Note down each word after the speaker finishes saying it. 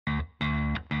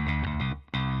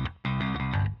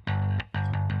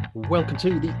Welcome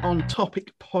to the On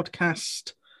Topic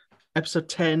podcast, episode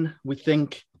 10, we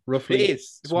think, roughly. It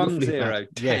is. It's 1 roughly 0. about-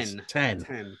 10. Yes,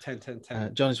 10.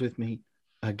 10. John is with me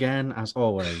again, as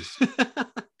always.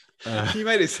 You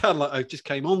made it sound like I just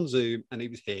came on Zoom and he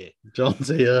was here. John's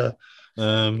here.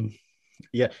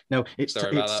 Yeah, no, it's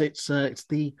Sorry about that. it's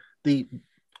the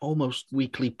almost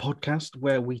weekly podcast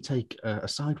where we take a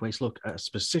sideways look at a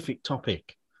specific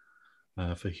topic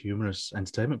for humorous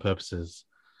entertainment purposes.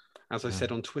 As I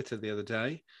said on Twitter the other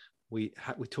day, we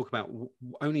talk about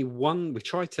only one. We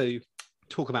try to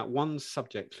talk about one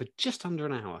subject for just under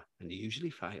an hour, and usually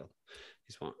fail.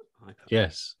 Is what I put.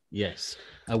 Yes.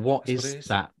 What That's is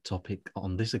that topic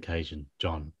on this occasion,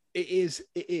 John? It is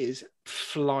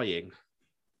flying,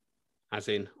 as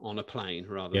in on a plane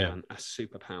rather than a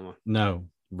superpower. No,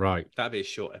 right. That'd be a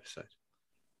short episode.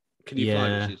 Can you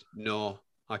fly? Richard? No,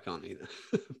 I can't either.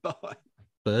 Bye.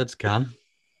 Birds can.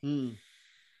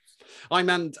 I'm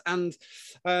mad, isn't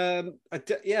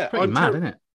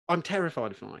it? I'm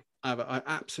terrified of flying. I'm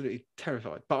absolutely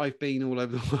terrified. But I've been all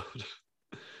over the world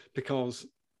because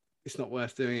it's not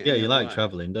worth doing it. Yeah, you like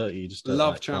traveling, don't you? You just don't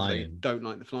love like traveling. flying. Don't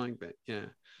like the flying bit. Yeah.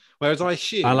 Whereas I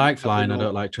assume I like flying. I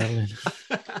don't like traveling.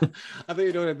 I think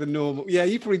you don't have the normal. Yeah,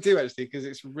 you probably do actually because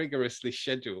it's rigorously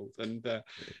scheduled and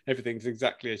everything's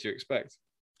exactly as you expect.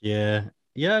 Yeah,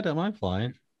 I don't mind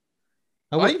flying.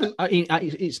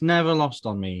 It's never lost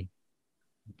on me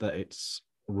that it's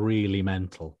really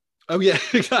mental. Oh yeah,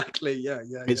 exactly. Yeah.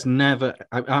 It's never.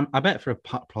 I bet for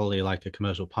probably like a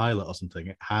commercial pilot or something,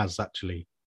 it has actually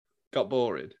got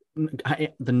bored.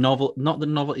 The novel, not the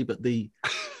novelty, but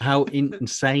how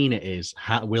insane it is,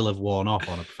 will have worn off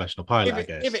on a professional pilot. I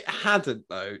guess if it hadn't,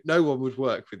 though, no one would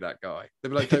work with that guy. They'd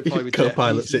be like, "Don't fly with Jet."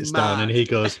 Co-pilot sits down and he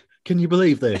goes, "Can you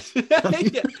believe this?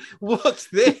 Yeah. What's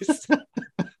this?"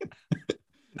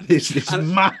 This is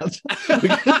mad.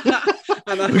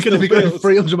 We're going to be going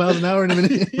 300 miles an hour in a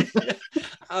minute. Yeah.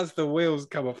 As the wheels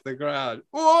come off the ground.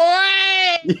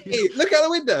 Hey, look out the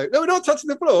window. No, we're not touching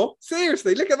the floor.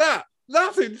 Seriously, look at that.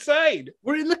 That's insane.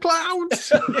 We're in the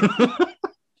clouds.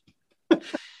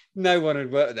 No one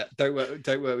would work with that. Don't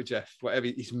work with Jeff. Whatever.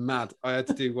 He's mad. I had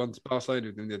to do one to Barcelona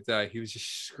with him the other day. He was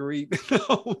just screaming.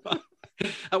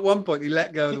 At one point, he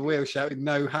let go of the wheel, shouting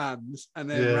 "no hands," and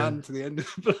then ran to the end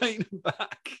of the plane and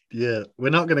back. Yeah, we're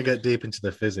not going to get deep into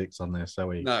the physics on this, are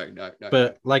we? No.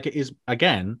 But like it is,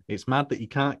 again, it's mad that you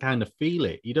can't kind of feel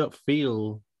it. You don't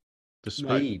feel the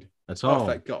speed at all. Oh,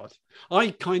 thank God.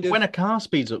 When a car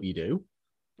speeds up, you do.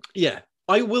 Yeah.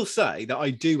 I will say that I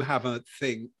do have a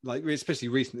thing, like especially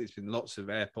recently, there's been lots of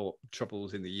airport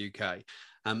troubles in the UK.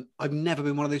 I've never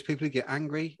been one of those people who get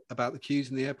angry about the queues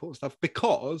in the airport and stuff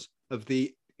because of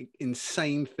the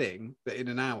insane thing that in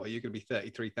an hour you're going to be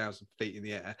 33,000 feet in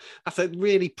the air. That's a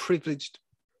really privileged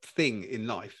thing in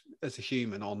life as a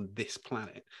human on this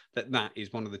planet, that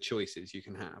is one of the choices you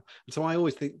can have. And so I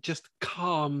always think, just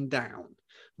calm down.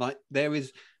 Like there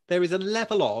is a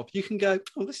level of, you can go,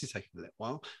 oh, this is taking a little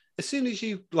while. As soon as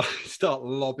you start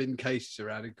lobbing cases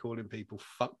around and calling people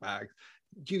fuckbags,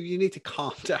 you need to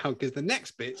calm down because the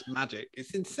next bit's magic.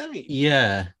 It's insane.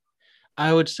 Yeah.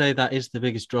 I would say that is the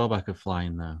biggest drawback of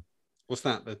flying, though. What's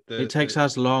that? It takes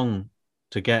as long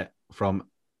to get from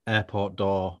airport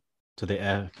door to the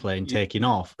airplane taking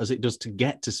off as it does to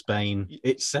get to Spain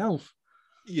itself.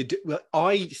 You do. Well,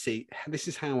 I see. This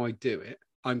is how I do it.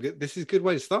 This is a good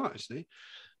way to start, actually.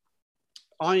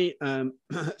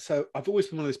 So I've always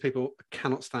been one of those people who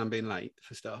cannot stand being late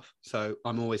for stuff. So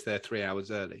I'm always there 3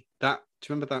 hours early. Do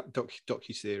you remember that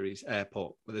docu-series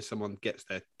Airport, where there's someone gets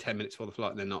there 10 minutes before the flight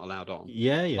and they're not allowed on?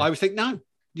 Yeah. I always think, no,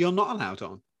 you're not allowed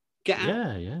on. Get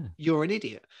out. Yeah. You're an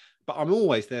idiot. But I'm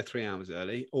always there 3 hours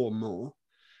early or more.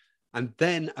 And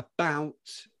then we're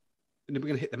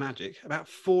going to hit the magic. About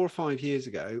 4 or 5 years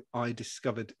ago, I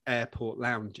discovered airport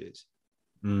lounges.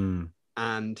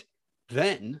 And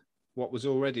then what was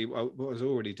already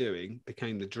doing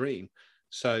became the dream.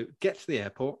 So get to the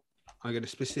airport. I'm going to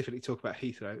specifically talk about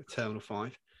Heathrow, Terminal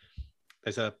 5.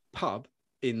 There's a pub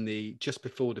just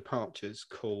before departures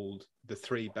called the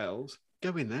Three Bells.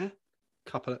 Go in there,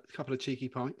 couple of cheeky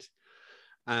pints.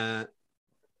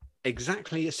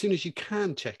 Exactly as soon as you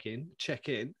can check in.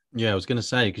 Yeah, I was going to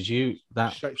say, because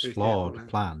that's flawed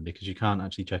plan because you can't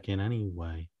actually check in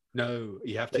anyway. No,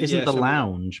 you have to. Isn't the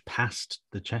lounge past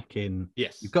the check-in?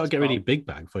 Yes. You've got to get rid of your big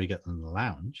bag before you get in the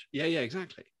lounge. Yeah,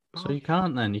 exactly. So you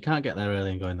can't get there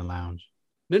early and go in the lounge.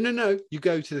 No. You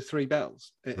go to the Three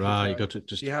Bells. Right, you go to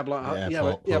just. You have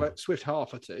like Swift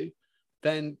half or two.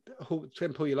 Then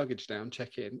pull your luggage down,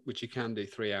 check in, which you can do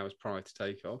 3 hours prior to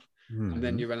takeoff, and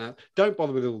then you run out. Don't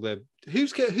bother with all the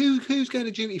who's going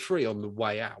to duty free on the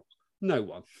way out. No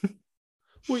one.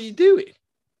 What are you doing?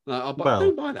 Like,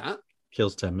 don't buy that.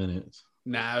 Kills 10 minutes.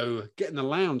 No, get in the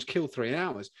lounge, kill 3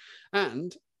 hours,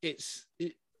 and it's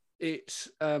you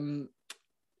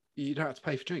don't have to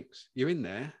pay for drinks. You're in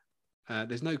there.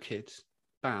 There's no kids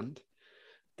banned.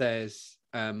 There's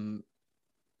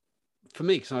for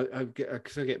me, because I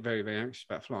get very, very anxious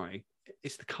about flying.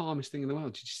 It's the calmest thing in the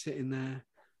world. You just sit in there,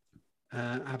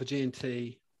 have a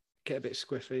G&T, get a bit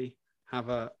squiffy.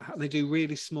 They do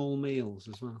really small meals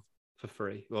as well for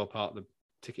free, or part of the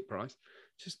ticket price.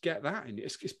 Just get that in.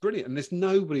 It's brilliant. And there's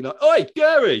nobody like, oi,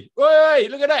 Gary, oi,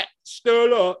 look at that.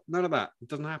 Still up. None of that. It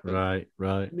doesn't happen. Right.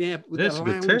 Yeah, with It's the a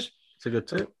good tip. It's a good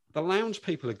tip. The lounge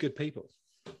people are good people.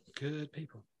 Good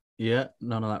people. Yeah,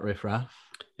 none of that riff-raff.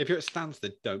 If you're at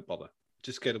Stansted, don't bother.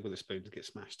 Just get up with a spoon to get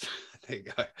smashed. There you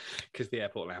go. Because the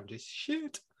airport lounge is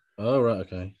shit. Oh, right,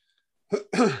 okay.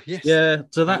 Yes. Yeah,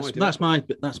 so that's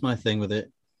my thing with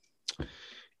it.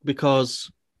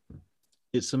 Because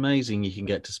it's amazing you can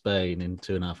get to Spain in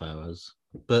 2.5 hours,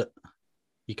 but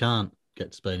you can't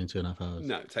get to Spain in 2.5 hours.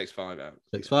 No, it takes 5 hours.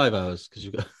 It takes 5 hours because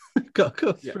you've got to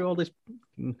go through all this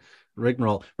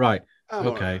rigmarole. Right.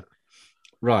 Okay.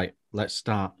 Right. Let's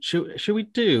start. Should we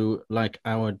do like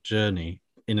our journey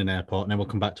in an airport, and then we'll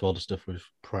come back to all the stuff we've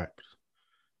prepped?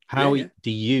 How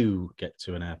do you get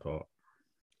to an airport?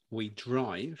 We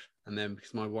drive, and then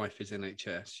because my wife is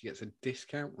NHS, she gets a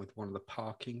discount with one of the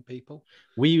parking people.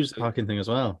 We use the parking thing as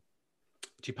well.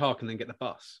 Do you park and then get the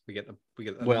bus? We get the.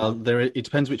 Well, it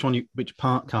depends which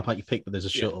car park you pick, but there's a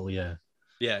shuttle. Yeah.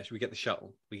 Yeah. Should we get the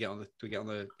shuttle? We get in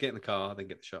the car, then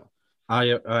get the shuttle.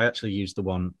 I actually use the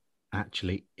one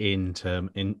in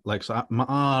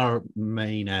our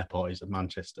main airport is at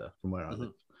Manchester from where I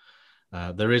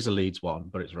live. There is a Leeds one,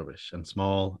 but it's rubbish and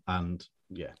small, and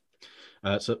yeah.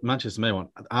 So Manchester main one,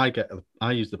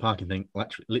 I use the parking thing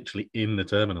literally in the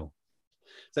terminal.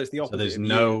 So it's the opposite.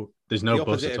 So there's no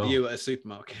bus at all. You at a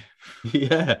supermarket.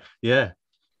 Yeah.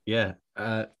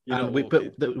 And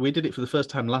we did it for the first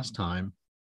time last time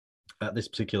at this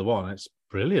particular one. It's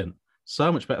brilliant.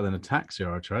 So much better than a taxi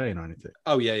or a train or anything.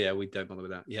 Oh yeah. We don't bother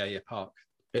with that. Yeah. Park.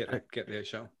 Get the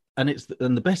shuttle. And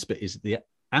the best bit is the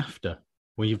after,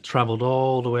 when you've travelled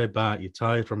all the way back, you're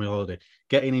tired from your holiday,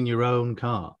 getting in your own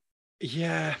car.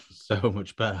 Yeah. So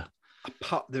much better.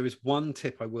 There is one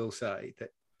tip I will say, that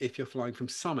if you're flying from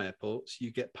some airports,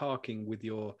 you get parking with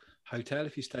your hotel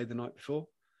if you stayed the night before.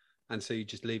 And so you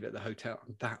just leave it at the hotel.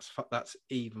 That's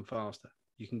even faster.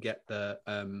 You can get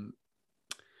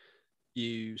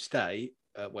you stay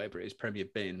at whatever it is, Premier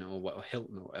Bin or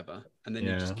Hilton or whatever. And then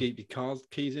you just keep your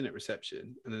keys in at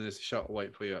reception. And then there's a shuttle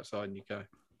waiting for you outside and you go.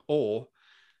 Or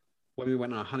when we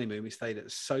went on our honeymoon, we stayed at the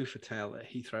Sofitel at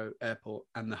Heathrow Airport,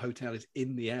 and the hotel is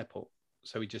in the airport.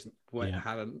 So we just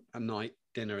had a night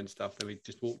dinner and stuff. Then we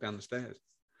just walked down the stairs.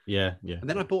 Yeah. And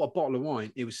then I bought a bottle of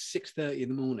wine. It was 6:30 in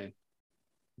the morning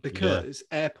because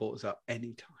airports are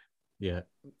any time.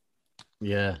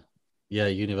 Yeah.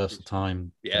 Universal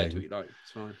time. Yeah, do what you like.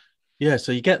 It's fine. Yeah.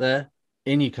 So you get there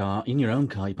in your own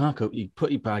car. You park up. You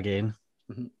put your bag in.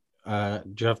 Do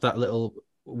you have that little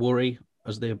worry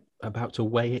as they're about to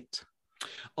weigh it?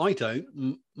 I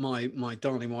don't. My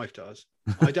darling wife does.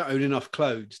 I don't own enough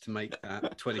clothes to make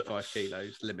that 25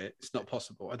 kilos limit. It's not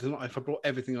possible. I don't know if I brought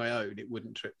everything I own, it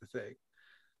wouldn't trip the thing.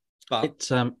 But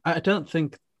it's I don't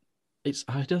think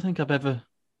I've ever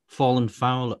fallen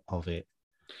foul of it.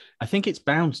 I think it's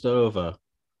bounced over.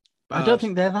 But I don't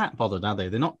think they're that bothered, are they?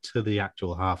 They're not to the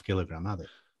actual half kilogram, are they?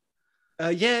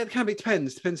 Yeah, it can be.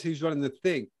 Depends who's running the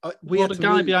thing. The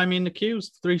guy behind me in the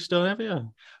queue's 3 stone heavier.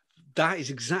 That is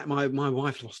exactly my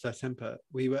wife lost her temper.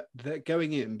 We were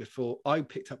going in before I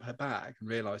picked up her bag and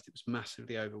realised it was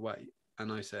massively overweight. And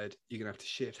I said, "You're gonna have to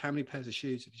shift. How many pairs of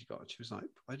shoes have you got?" And she was like,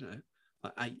 "I don't know,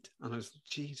 like 8." And I was like,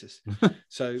 Jesus.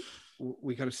 So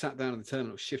we kind of sat down in the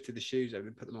terminal, shifted the shoes over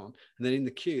and put them on. And then in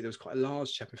the queue, there was quite a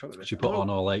large chap in front of us. She put on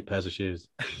all 8 pairs of shoes.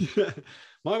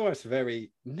 My wife's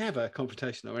never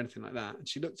confrontational or anything like that. And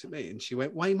she looked at me and she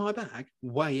went, "Weigh my bag,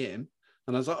 weigh him."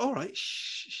 And I was like, "All right,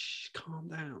 shh, calm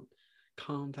down.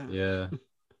 Yeah.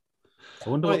 I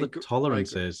wonder what the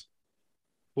tolerance is.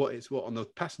 What on the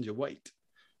passenger weight?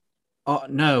 Oh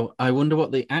no, I wonder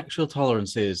what the actual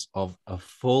tolerance is of a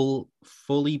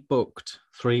fully booked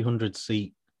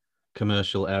 300-seat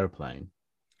commercial airplane.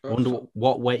 I wonder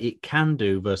what weight it can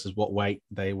do versus what weight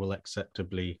they will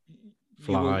acceptably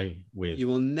fly with. You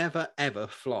will never ever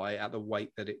fly at the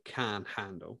weight that it can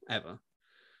handle ever.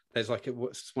 There's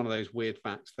it's one of those weird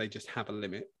facts. They just have a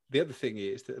limit. The other thing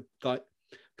is that,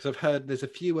 because I've heard there's a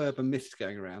few urban myths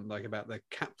going around, like about the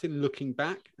captain looking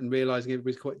back and realizing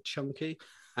everybody's quite chunky,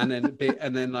 and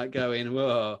then going,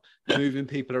 whoa, moving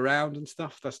people around and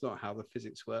stuff. That's not how the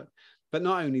physics work. But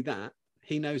not only that,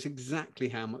 he knows exactly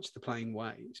how much the plane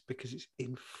weighs because it's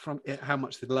in front, how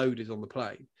much the load is on the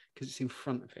plane because it's in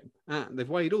front of him. And they've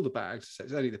weighed all the bags, so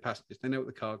it's only the passengers. They know what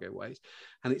the cargo weighs,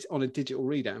 and it's on a digital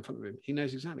readout in front of him. He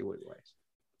knows exactly what it weighs.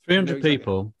 300 exactly.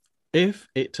 people. If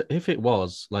it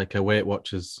was like a Weight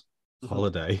Watchers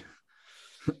holiday,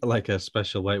 like a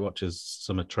special Weight Watchers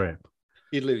summer trip,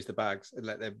 you'd lose the bags and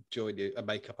let them join you and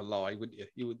make up a lie, wouldn't you?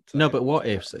 You would. No, but what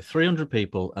if 300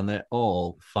 people and they're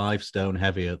all 5 stone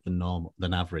heavier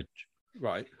than average?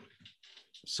 Right.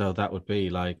 So that would be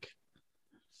like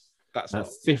that's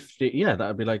 50. Yeah, that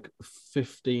would be like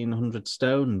 1,500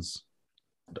 stones.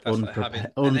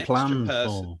 Unplanned.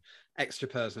 Extra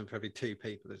person for every 2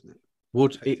 people, isn't it?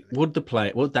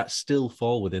 Would that still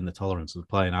fall within the tolerance of the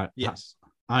plane? Yes,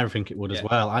 I think it would as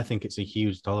well. I think it's a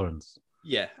huge tolerance.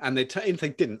 Yeah, and if they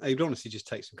didn't, they'd honestly just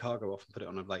take some cargo off and put it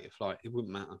on a later flight. It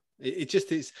wouldn't matter. It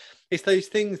just is. It's those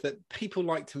things that people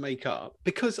like to make up.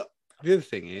 Because the other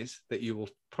thing is that you will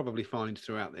probably find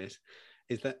throughout this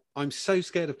is that I'm so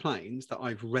scared of planes that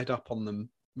I've read up on them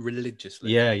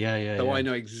religiously. Yeah. So I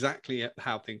know exactly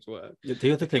how things work.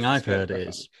 The other thing I've heard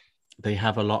is they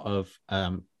have a lot of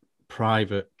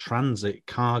private transit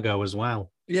cargo as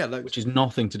well. Yeah, which is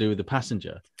nothing to do with the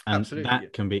passenger. And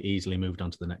that can be easily moved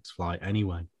on to the next flight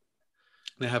anyway.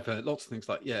 They have lots of things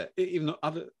like, even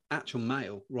other actual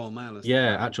mail, Royal Mail.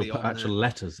 Actual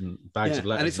letters and bags of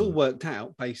letters. And it's all worked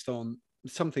out based on,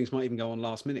 some things might even go on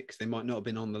last minute because they might not have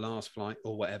been on the last flight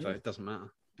or whatever. Yeah. It doesn't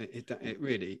matter. It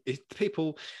really,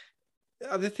 people,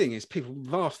 the thing is, people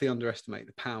vastly underestimate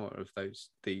the power of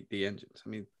the engines. I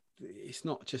mean, it's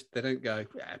not just, they don't go,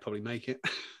 probably make it.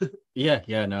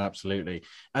 No, absolutely.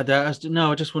 I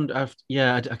just wonder. I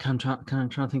can't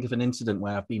try to think of an incident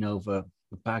where I've been over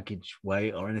baggage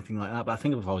weight or anything like that. But I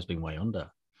think I've always been way under.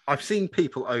 I've seen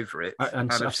people over it,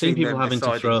 and I've seen people having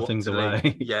to throw things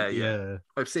away. Yeah.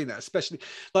 I've seen that, especially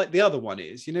like the other one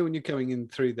is, when you're going in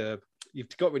through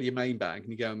you've got rid of your main bag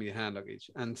and you go in with your hand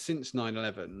luggage. And since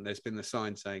 9/11, there's been the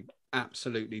sign saying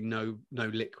absolutely no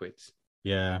liquids.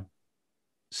 Yeah.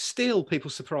 Still, people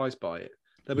surprised by it.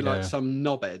 They'll be like some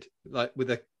knobhead, like with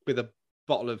a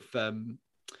bottle of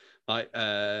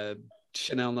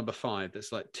Chanel No. 5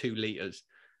 that's like 2 liters,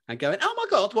 and going, "Oh my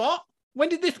god, what? When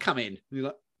did this come in?" And you're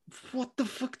like, "What the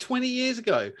fuck? 20 years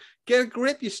ago? Get a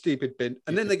grip, you stupid bin!"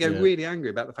 And then they get really angry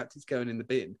about the fact it's going in the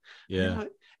bin. Yeah.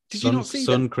 Like, did you not see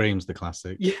sun cream's the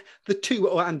classic? Yeah, and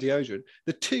deodorant.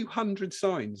 The 200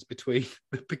 signs between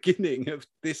the beginning of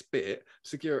this bit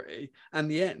security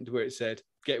and the end where it said,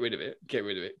 "Get rid of it, get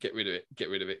rid of it, get rid of it, get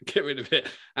rid of it, get rid of it,"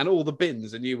 and all the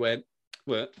bins, and you went,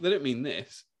 "Well, they don't mean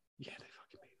this." Yeah, they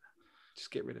fucking mean that.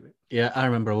 Just get rid of it. Yeah, I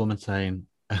remember a woman saying,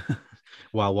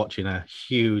 while watching a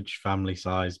huge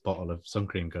family-sized bottle of sun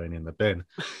cream going in the bin,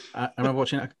 I remember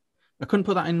watching it. I couldn't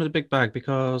put that in with a big bag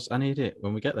because I need it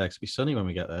when we get there. It's be sunny when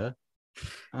we get there.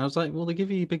 And I was like, "Well, they give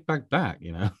you your big bag back,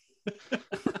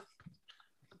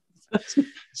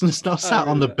 It's not sat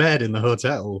on the bed in the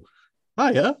hotel.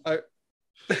 Hiya. Where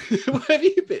have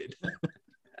you been?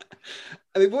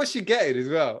 I think what she's getting as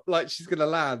well, like she's going to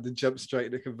land and jump straight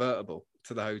in a convertible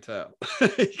to the hotel.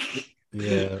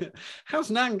 Yeah. How's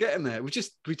Nan getting there? We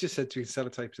just said to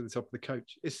sellotape to the top of the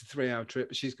coach. It's a 3-hour trip,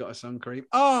 but she's got a sun cream.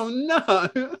 Oh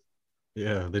no.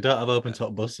 Yeah, they don't have open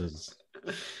top buses.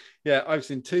 Yeah, I've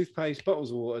seen toothpaste,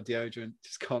 bottles of water, deodorant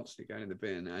just constantly going in the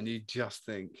bin, and you just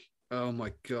think, oh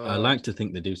my god. I like to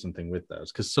think they do something with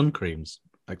those because sun cream's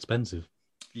expensive.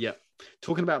 Yeah.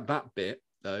 Talking about that bit,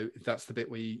 though, that's the bit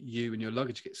where you and your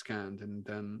luggage get scanned.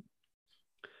 And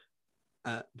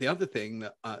the other thing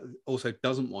that also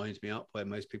doesn't wind me up, where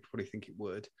most people probably think it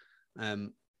would,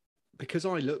 because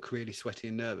I look really sweaty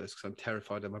and nervous because I'm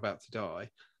terrified I'm about to die,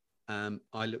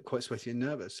 I look quite sweaty and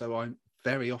nervous. So I'm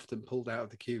very often pulled out of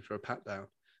the queue for a pat down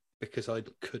because I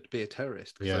could be a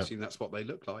terrorist, because I assume that's what they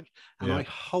look like. And I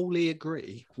wholly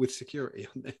agree with security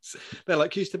on this. They're like,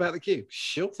 "Curious about the queue?"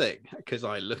 Sure thing, because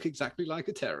I look exactly like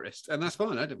a terrorist, and that's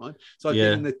fine. I don't mind. So I've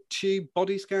been in the tube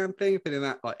body scan thing. I've been in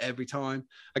that like every time.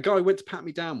 A guy went to pat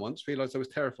me down once, realised I was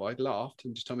terrified, laughed,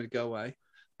 and just told me to go away.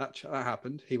 That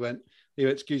happened. He went,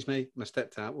 "Excuse me," and I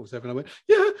stepped out. What was everyone? I went,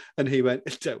 "Yeah," and he went,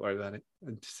 "Don't worry about it,"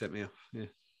 and just sent me off.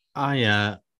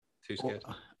 Yeah. Too scared.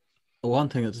 One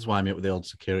thing that does wind me up with the old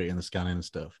security and the scanning and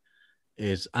stuff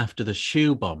is after the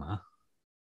shoe bomber,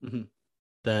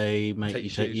 they make you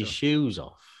take your shoes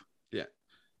off. Yeah.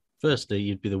 Firstly,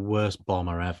 you'd be the worst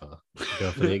bomber ever to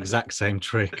go for the exact same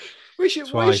trick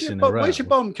twice in a row. Where's your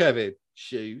bomb, Kevin?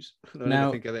 Shoes. I don't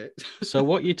now, think of it. So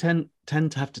what you tend to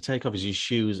have to take off is your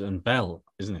shoes and belt,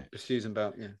 isn't it? Shoes and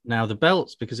belt, yeah. Now the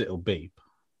belts, because it'll beep.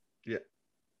 Yeah.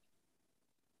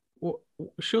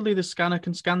 Surely the scanner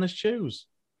can scan the shoes.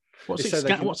 What's It's it so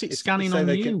they can, What's it it's scanning so on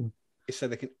they you? can, it's so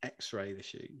they can X-ray the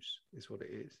shoes. Is what it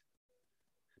is.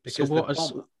 So Because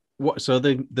what? So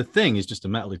the thing is just a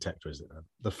metal detector, is it? Then?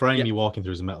 The frame Yeah. you're walking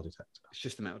through is a metal detector. it's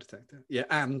just a metal detector. Yeah,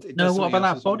 and it No, does what something about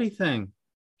else that as well. body thing?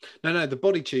 No, the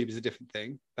body tube is a different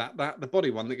thing. That the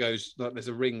body one that goes like there's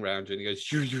a ring round you and it goes.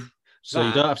 So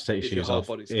you don't have to take your is your shoes whole off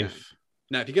body scan. if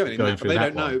No, if you're going in going that, but through they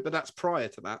that don't know. one. But that's prior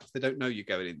to that. They don't know you're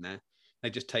going in there. They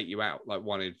just take you out like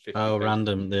 1 in 50. Oh, goes-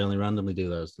 random. They only randomly do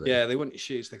those. Do they? Yeah, they want your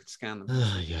shoes. They can scan them.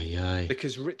 Yeah.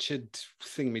 Because Richard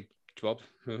Thingy Job,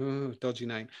 dodgy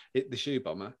name, the shoe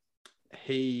bomber.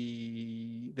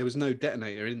 There was no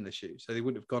detonator in the shoe, so they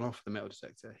wouldn't have gone off the metal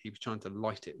detector. He was trying to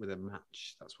light it with a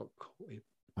match. That's what caught him.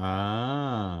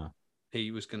 Ah.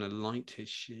 He was going to light his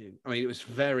shoe. I mean, it was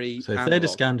very. So if they'd have analog.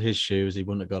 scanned his shoes, he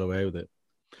wouldn't have got away with it.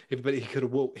 But he could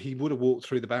have walked. He would have walked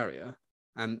through the barrier,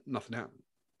 and nothing happened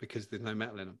because there's no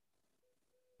metal in them.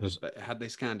 But had they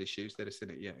scanned his shoes, they'd have seen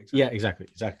it. Yeah, exactly. Yeah,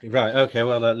 exactly. Right. Okay.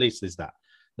 Well, at least there's that.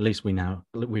 At least we've now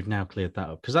cleared that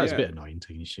up because that's a bit annoying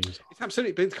taking your shoes off. It's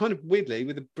absolutely, but it's kind of weirdly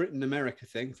with the Britain-America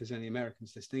thing. If there's any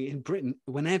Americans listening, in Britain,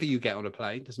 whenever you get on a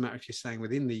plane, doesn't matter if you're staying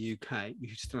within the UK,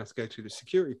 you still have to go through the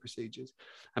security procedures.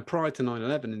 And prior to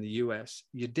 9/11 in the US,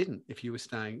 you didn't if you were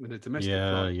staying with a domestic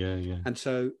flight. Yeah. And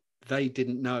so they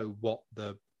didn't know what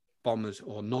the bombers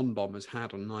or non-bombers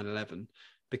had on 9/11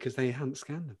 because they hadn't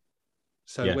scanned them.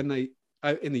 So when they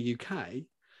in the UK,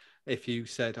 if you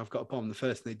said I've got a bomb, the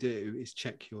first thing they do is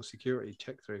check your security,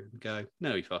 check through, and go,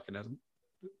 no, he fucking hasn't.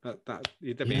 I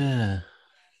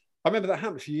remember that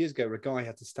happened a few years ago where a guy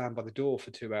had to stand by the door for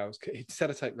 2 hours. He'd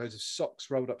sellotape loads of socks,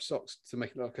 rolled up socks, to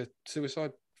make it like a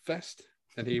suicide vest.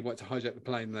 And he went to hijack the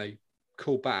plane. They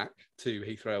called back to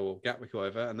Heathrow or Gatwick or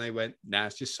whatever, and they went, nah,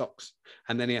 it's just socks.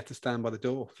 And then he had to stand by the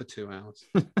door for 2 hours.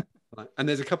 And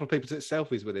there's a couple of people took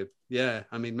selfies with him. Yeah,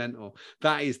 I mean, mental.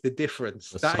 That is the difference.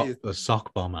 The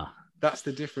sock bomber. That's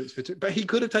the difference. But he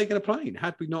could have taken a plane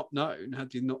had we not known,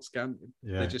 had you not scanned him.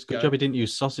 Yeah, they just good job he didn't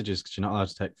use sausages because you're not allowed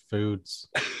to take foods.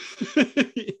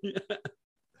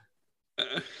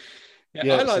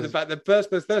 I like the fact that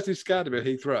the first who scanned him at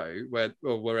Heathrow,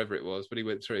 or wherever it was, when he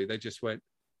went through, they just went,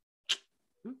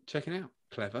 checking out.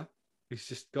 Clever. He's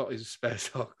just got his spare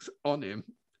socks on him.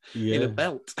 In a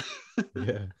belt.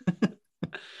 Yeah.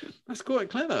 That's quite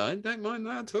clever. I don't mind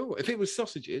that at all. If it was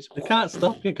sausages, they can't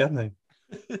stop you, can they?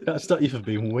 They can't stop you from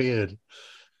being weird.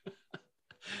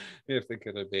 If they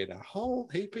could have been a whole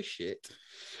heap of shit.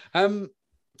 All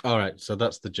right, so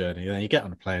that's the journey. Then you get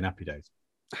on a plane, happy days.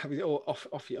 Off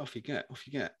you get.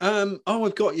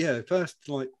 I've got first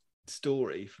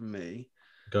story from me.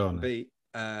 Go on.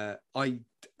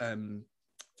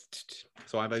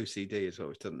 So I have OCD as well,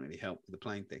 which doesn't really help with the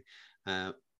plane thing.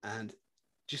 And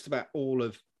just about all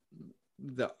of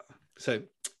the... So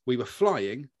we were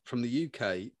flying from the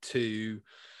UK to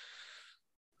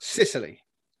Sicily,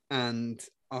 and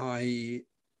I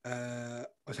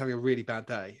was having a really bad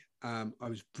day. I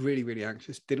was really, really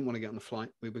anxious, didn't want to get on the flight.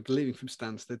 We were leaving from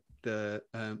Stansted. The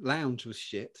lounge was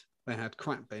shit. They had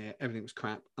crap beer. Everything was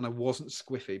crap. And I wasn't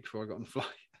squiffy before I got on the flight.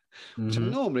 Which I'm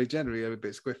normally generally a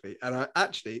bit squiffy. And I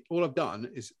actually, all I've done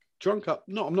is drunk up.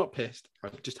 No, I'm not pissed.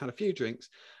 I've just had a few drinks.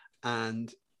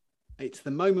 And it's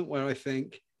the moment where I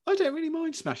think, I don't really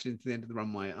mind smashing into the end of the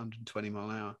runway at 120 mile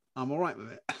an hour. I'm all right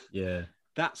with it. Yeah.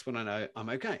 That's when I know I'm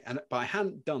okay. But I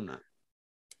hadn't done that.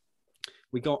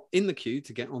 We got in the queue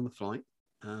to get on the flight,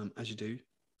 as you do.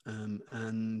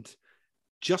 And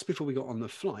just before we got on the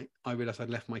flight, I realized I'd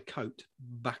left my coat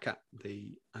back at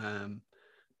the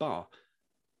bar.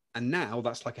 And now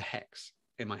that's like a hex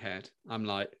in my head. I'm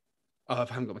like,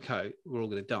 if I haven't got my coat, we're all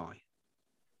going to die.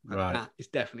 And right. That is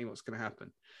definitely what's going to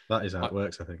happen. That is how it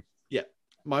works, I think. Yeah.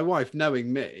 My wife,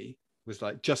 knowing me, was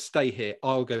like, just stay here.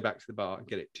 I'll go back to the bar and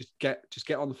get it. Just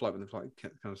get on the flight when the flight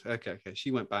comes. Okay.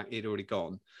 She went back. He'd already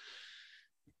gone.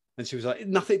 And she was like,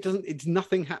 it's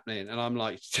nothing happening. And I'm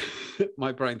like,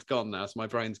 my brain's gone now. So my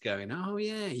brain's going, oh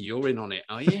yeah, you're in on it,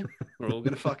 are you? We're all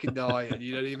going to fucking die. And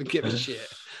you don't even give a shit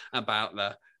about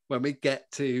that. When we get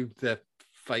to the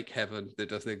fake heaven that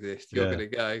doesn't exist, you're going to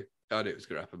go, I knew it was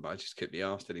going to happen, but I just couldn't be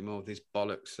asked anymore with these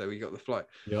bollocks. So we got the flight.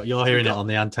 You're hearing it on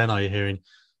the antenna. You're hearing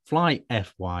flight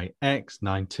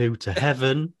FYX92 to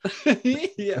heaven.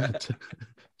 Yeah.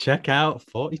 Check out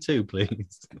 42,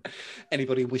 please.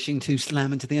 Anybody wishing to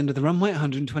slam into the end of the runway at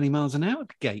 120 miles an hour,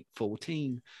 gate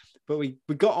 14. But we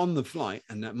got on the flight,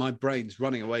 and my brain's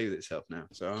running away with itself now.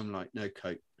 So I'm like, no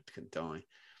coat, I can die.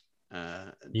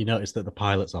 You notice that the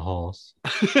pilot's a horse.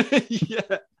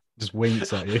 Yeah. Just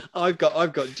winks at you. I've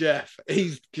got Jeff.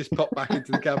 He's just popped back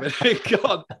into the cabin.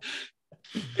 God,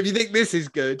 If you think this is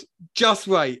good, just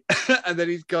wait. And then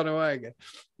he's gone away again.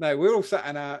 No, we're all sat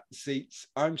in our seats.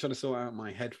 I'm trying to sort out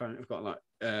my headphone. I've got like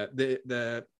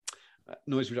the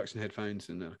noise reduction headphones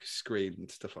and like a screen and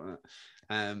stuff like that.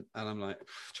 And I'm like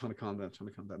trying to calm down.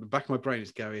 The back of my brain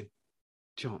is going,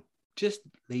 John, just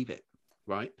leave it,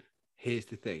 right? Here's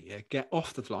the thing. Yeah, get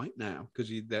off the flight now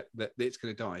because it's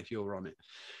going to die if you're on it.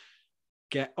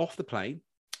 Get off the plane.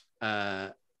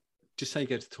 Just say you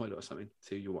go to the toilet or something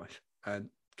to your wife and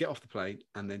get off the plane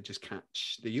and then just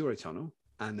catch the Eurotunnel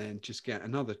and then just get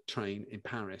another train in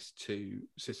Paris to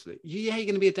Sicily. Yeah, you're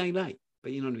going to be a day late,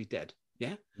 but you're not going to be dead.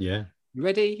 Yeah? Yeah. You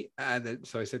ready? And then,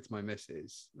 so I said to my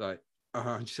missus, like,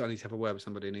 I need to have a word with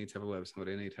somebody. I need to have a word with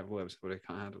somebody. I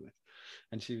can't handle this.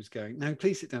 And she was going, no,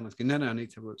 please sit down. I was going, no, I need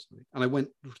to have a word with somebody. And I went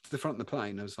to the front of the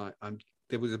plane. I was like,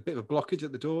 there was a bit of a blockage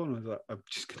at the door. And I was like, I'm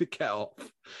just going to get off.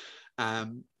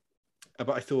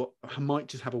 But I thought I might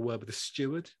just have a word with the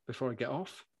steward before I get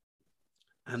off.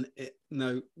 And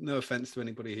no offense to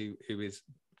anybody who is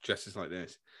dresses like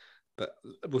this, but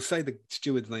we'll say the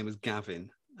steward's name was Gavin,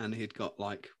 and he'd got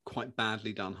like quite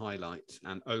badly done highlights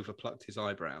and overplucked his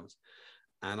eyebrows.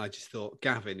 And I just thought,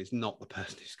 Gavin is not the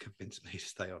person who's convinced me to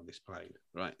stay on this plane,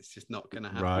 right? It's just not going to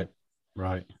happen.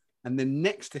 Right. And then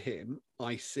next to him,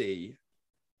 I see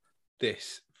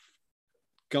this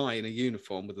guy in a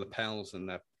uniform with lapels and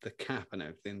the cap and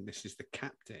everything. This is the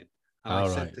captain. And I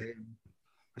said to him,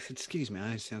 excuse me,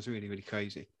 it sounds really, really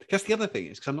crazy. That's the other thing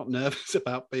is because I'm not nervous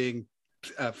about being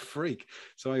a freak.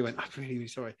 So I went, I'm really, really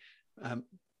sorry.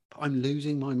 I'm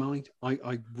losing my mind.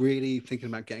 I really thinking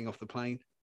about getting off the plane.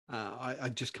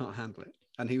 I just can't handle it.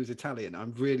 And he was Italian.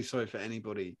 I'm really sorry for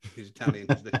anybody who's Italian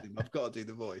who's listening. I've got to do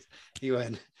the voice. He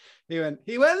went, no,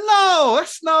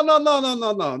 that's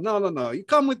no. You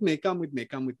come with me.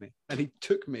 And he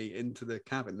took me into the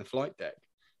cabin, the flight deck.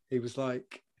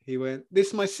 He went, this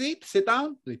is my seat, sit down.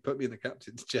 And he put me in the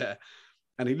captain's chair.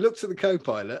 And he looks at the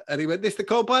co-pilot and he went, this is the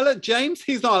co-pilot, James?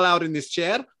 He's not allowed in this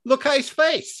chair. Look at his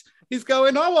face. He's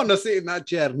going, I want to sit in that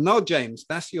chair. No, James,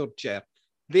 that's your chair.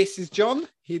 This is John.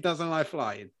 He doesn't like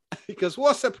flying. He goes,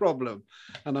 what's the problem?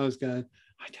 And I was going,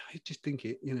 I just think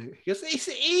he goes, it's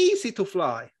easy to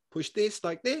fly. Push this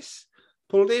like this.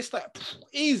 Pull this like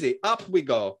easy. Up we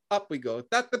go.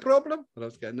 That's the problem? And I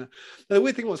was going, no. The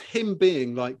weird thing was him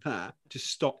being like that just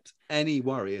stopped any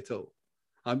worry at all.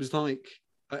 I was like,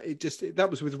 that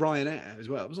was with Ryanair as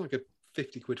well. It was like a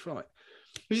 50 quid flight.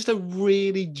 He was just a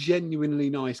really genuinely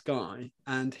nice guy,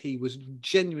 and he was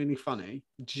genuinely funny,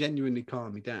 genuinely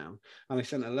calmed me down. And I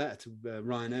sent a letter to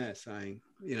Ryanair saying,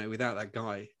 without that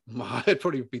guy, I'd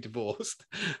probably be divorced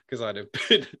because I'd have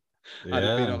been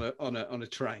on a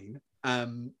train.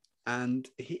 And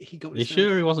he got. You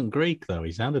sure he wasn't Greek though?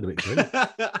 He sounded a bit Greek.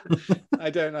 I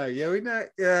don't know. Yeah, we know.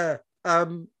 Yeah.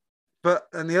 But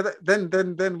and the other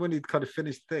then when he'd kind of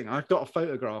finished the thing, I've got a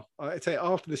photograph. I'd say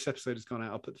after this episode has gone out,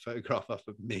 I'll put the photograph up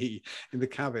of me in the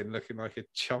cabin looking like a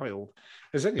child.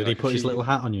 Did he put his little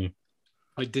hat on you?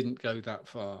 I didn't go that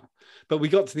far, but we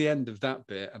got to the end of that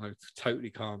bit and I totally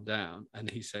calmed down. And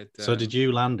he said, "So did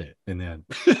you land it in the end?"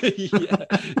 Yeah,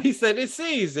 he said, "It's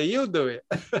easy, you'll do it."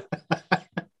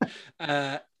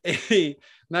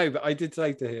 No, but I did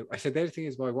say to him, I said, "The only thing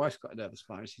is, my wife's got a nervous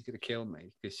flyer. She's going to kill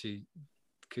me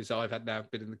because I've now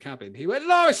been in the cabin." He went,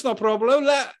 "No, it's no problem.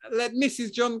 Let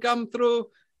Mrs. John come through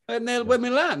and they'll when we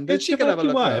land. Then she can have a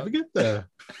look." Wife, get there.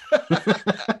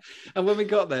 And when we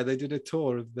got there, they did a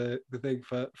tour of the thing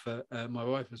for my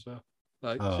wife as well.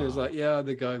 She was like, "Yeah, I'm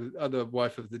the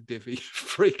wife of the divvy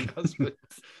freak husband."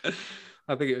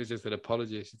 I think it was just an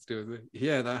apology to do with it.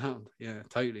 Yeah, that happened. Yeah,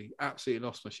 totally, absolutely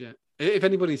lost my shit. If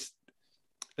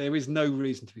there is no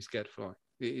reason to be scared to fly.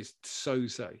 It is so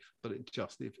safe, but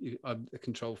I'm a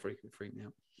control freak. It freaked me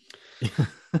out.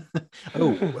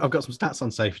 Oh, I've got some stats on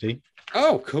safety.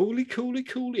 Oh,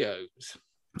 coolios.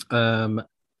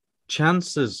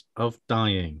 Chances of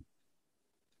dying.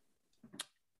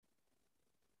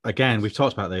 Again, we've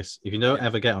talked about this. If you don't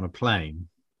ever get on a plane,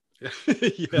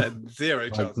 zero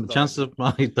chance. The chances of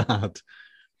my dad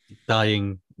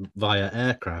dying via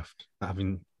aircraft,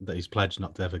 that he's pledged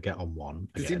not to ever get on one.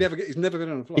 He's never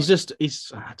been on a flight.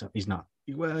 He's not.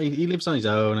 Well, he lives on his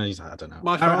own, and I don't know.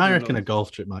 I reckon a golf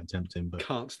trip might tempt him, but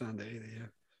can't stand it either. Yeah.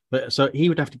 But so he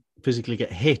would have to physically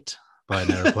get hit by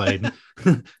an airplane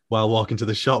while walking to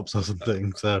the shops or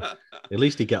something. So at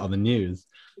least he'd get on the news.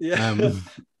 Yeah.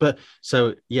 But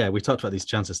so yeah, we talked about these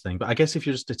chances thing. But I guess if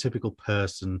you're just a typical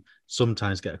person,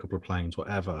 sometimes get a couple of planes,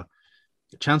 whatever.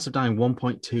 The chance of dying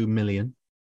 1.2 million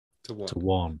to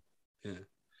one. Yeah.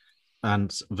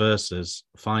 and versus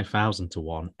 5,000 to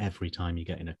 1 every time you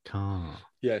get in a car.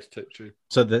 Yes, true.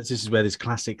 So this is where this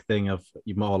classic thing of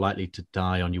you're more likely to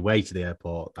die on your way to the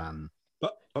airport than.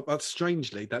 But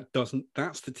strangely, that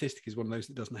statistic is one of those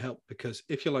that doesn't help, because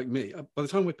if you're like me, by the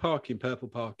time we're parking purple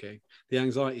parking, the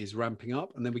anxiety is ramping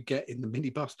up, and then we get in the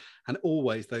minibus, and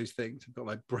always those things have got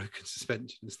like broken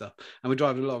suspension and stuff, and we're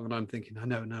driving along, and I'm thinking, I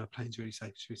know, no, a plane's really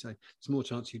safe. Should we say there's more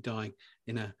chance of you dying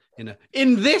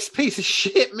in this piece of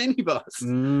shit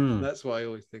minibus? That's what I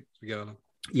always think as we go along.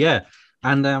 Yeah,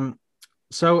 and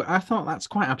so I thought that's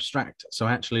quite abstract. So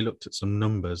I actually looked at some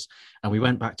numbers, and we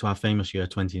went back to our famous year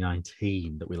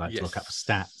 2019 that we like to look at for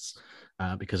stats,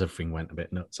 because everything went a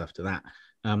bit nuts after that.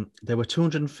 There were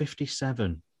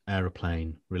 257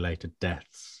 aeroplane-related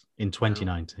deaths in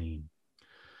 2019.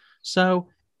 So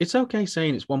it's okay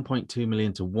saying it's 1.2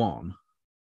 million to 1,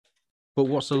 but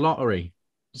what's the lottery?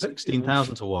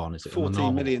 16,000 to 1, is it?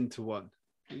 14 million to 1.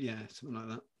 Yeah, something like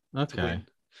that. Okay.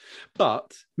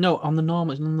 But no, on the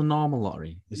normal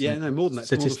lottery. No, more than that.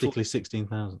 Statistically,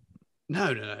 16,000. No.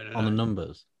 On the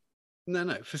numbers.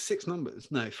 No, for 6 numbers.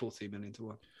 No, 14 million to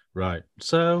 1. Right.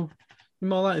 So you're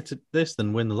more likely to this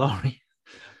than win the lottery.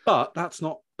 But that's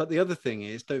not. But the other thing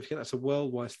is, don't forget that's a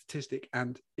worldwide statistic.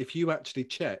 And if you actually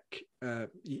check,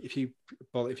 if you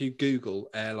Google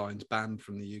airlines banned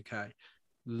from the UK,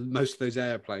 most of those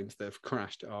airplanes that have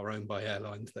crashed are owned by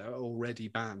airlines that are already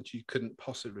banned. You couldn't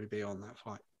possibly be on that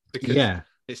flight because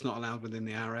it's not allowed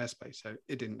within our airspace. So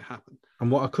it didn't happen.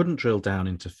 And what I couldn't drill down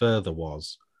into further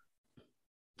was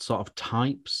sort of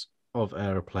types of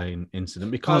aeroplane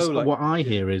incident, because what I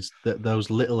hear is that those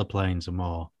littler planes are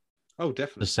more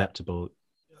definitely susceptible.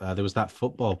 There was that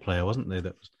football player, wasn't there,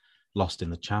 that was lost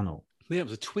in the Channel? Yeah, it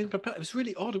was a twin propeller. It was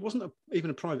really odd. It wasn't even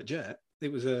a private jet.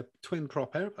 It was a twin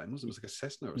prop airplane, wasn't it? It was like a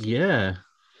Cessna or something.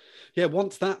 Yeah,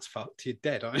 once that's fucked, you're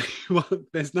dead.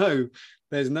 There's no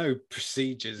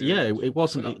procedures. Yeah, it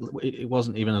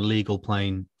wasn't even a legal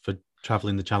plane for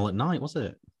traveling the Channel at night, was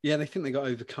it? Yeah, they think they got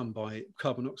overcome by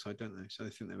carbon dioxide, don't they? So they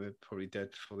think they were probably dead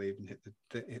before they even hit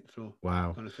the floor.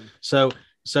 Wow. Kind of thing. So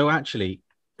actually,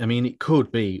 I mean, it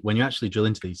could be when you actually drill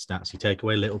into these stats, you take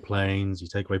away little planes, you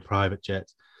take away private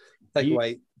jets, take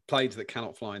away planes that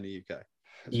cannot fly in the UK.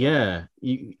 Yeah,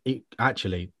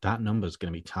 actually, that number is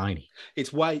going to be tiny.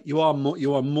 It's you are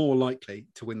more likely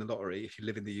to win the lottery if you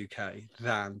live in the UK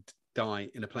than die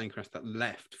in a plane crash that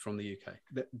left from the UK.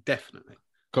 Definitely.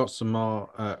 Got some more,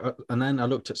 and then I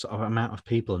looked at sort of amount of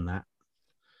people in that.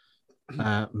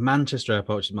 Manchester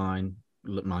Airport, which is my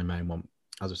main one,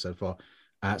 as I said before,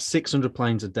 600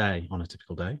 planes a day on a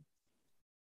typical day.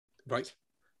 Right.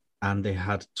 And they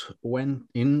had,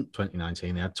 in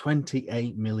 2019, they had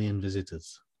 28 million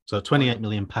visitors. So 28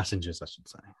 million passengers, I should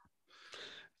say.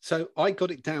 So I got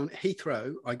it down,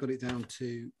 Heathrow, I got it down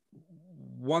to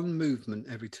one movement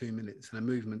every 2 minutes. And a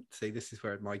movement, see, this is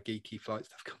where my geeky flight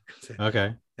stuff comes in.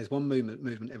 Okay. There's one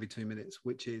movement every 2 minutes,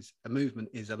 which is a movement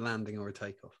is a landing or a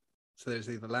takeoff. So there's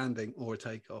either landing or a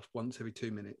takeoff once every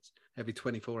 2 minutes, every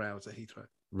 24 hours at Heathrow.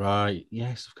 Right.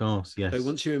 Yes, of course. Yes. So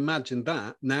once you imagine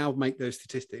that, now make those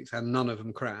statistics and none of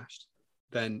them crashed,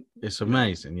 then it's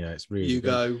amazing. Yeah, it's really. You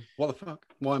go, what the fuck?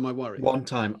 Why am I worried? One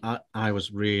time I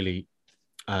was really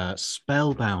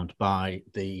spellbound by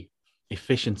the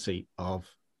efficiency of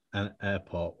an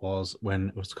airport was when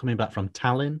it was coming back from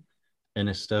Tallinn in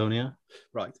Estonia.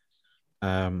 Right.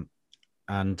 It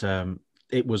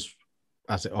was,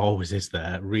 as it always is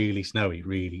there, really snowy,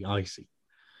 really icy.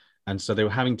 And so they were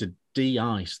having to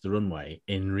de-ice the runway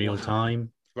in real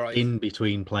time, in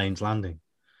between planes landing.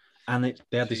 And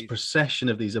they had this procession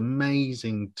of these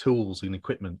amazing tools and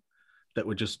equipment that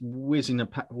were just whizzing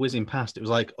past. It was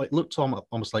like, it looked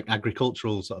almost like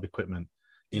agricultural sort of equipment,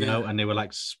 you know, and they were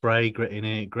like spray gritting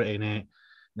it.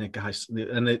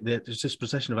 And there's this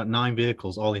procession of about 9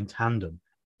 vehicles all in tandem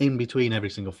in between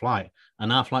every single flight.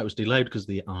 And our flight was delayed because of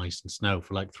the ice and snow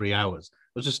for like 3 hours.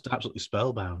 It was just absolutely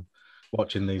spellbound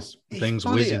watching these things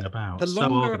whizzing about. The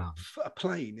longer a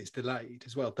plane is delayed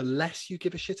as well, the less you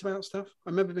give a shit about stuff.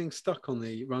 I remember being stuck on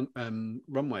the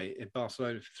runway in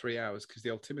Barcelona for 3 hours because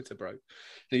the altimeter broke.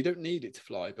 Now, you don't need it to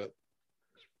fly, but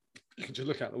you can just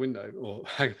look out the window or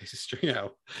hang a piece of string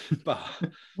out. But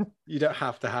you don't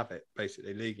have to have it,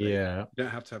 basically, legally. Yeah. You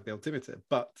don't have to have the altimeter.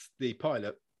 But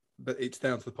it's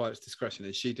down to the pilot's discretion,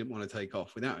 and she didn't want to take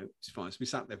off without it. It's fine. So we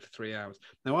sat there for 3 hours.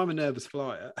 Now, I'm a nervous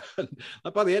flyer, and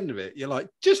by the end of it, you're like,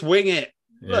 just wing it.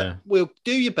 Yeah. Look, we'll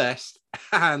do your best,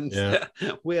 and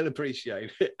we'll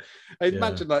appreciate it. I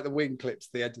imagine like the wing clips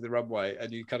to the edge of the runway,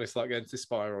 and you kind of start going to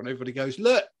spiral, and everybody goes,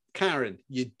 "Look, Karen,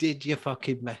 you did your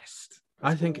fucking best."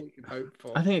 That's I think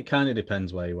it kind of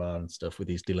depends where you are and stuff with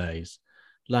these delays.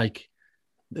 Like,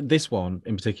 This one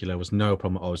in particular was no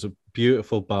problem at all. It was a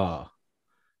beautiful bar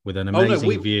with an Oh no,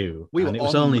 amazing view, we and were it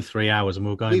was on only the 3 hours, and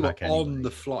we were going we were back on anyway.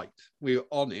 the flight. We were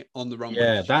on it on the runway.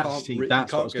 Yeah, 'cause you that's can't you what I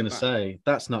can't was go going to back. say.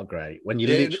 That's not great when you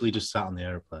Yeah, literally just sat on the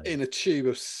airplane. In a tube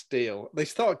of steel. They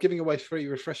start giving away free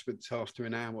refreshments after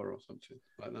an hour or something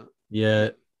like that. Yeah,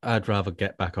 I'd rather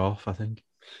get back off, I think.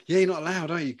 Yeah, you're not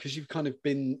allowed, are you? Because you've kind of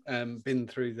been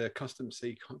through the customs, so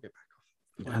you can't get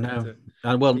back off. I know.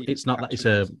 And well, Be it's not that it's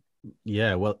patronised.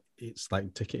 it's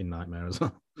like ticketing nightmare as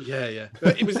well. Yeah.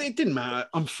 But it didn't matter.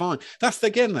 I'm fine. That's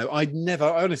again though. I'd never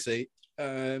honestly.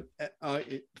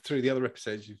 Through the other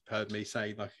episodes, you've heard me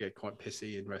say like I get quite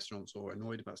pissy in restaurants or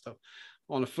annoyed about stuff.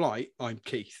 On a flight, I'm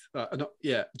Keith.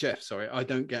 Jeff. Sorry, I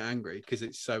don't get angry because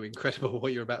it's so incredible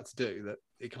what you're about to do that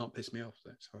it can't piss me off.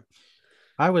 So.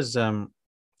 I was going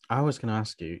to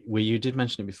ask you. Well, you did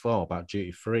mention it before about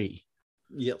duty free.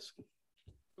 Yes.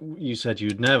 You said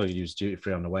you'd never use duty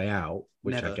free on the way out,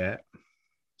 which Never. I get.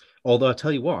 Although I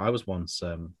tell you what, I was once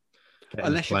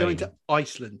Unless you're going to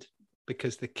Iceland,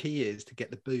 because the key is to get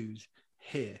the booze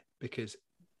here because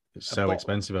it's so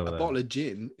expensive over there. A bottle of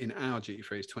gin in our duty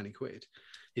free is 20 quid.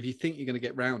 If you think you're going to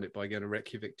get round it by going to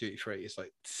Reykjavik duty free, it's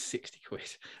like 60 quid.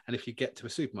 And if you get to a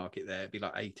supermarket there, it'd be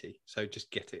like 80. So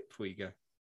just get it before you go.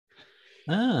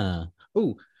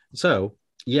 So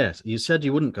yes, you said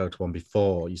you wouldn't go to one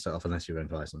before you set off unless you were going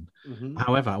to Iceland. Mm-hmm.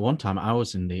 However, at one time I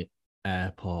was in the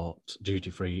airport duty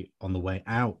free on the way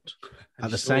out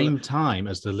at the same time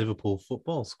as the Liverpool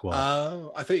football squad.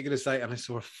 Oh, I thought you were going to say, and I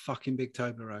saw a fucking big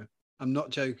Toblerone. I'm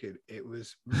not joking. It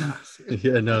was massive.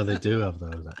 Yeah, no, they do have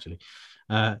those actually.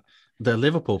 The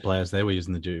Liverpool players, they were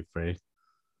using the duty free.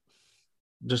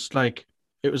 Just like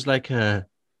it was like a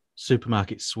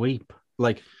supermarket sweep,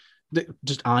 like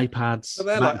just iPads. But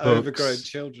they're MacBooks, like overgrown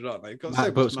children, aren't they? Got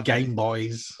MacBooks, so much Game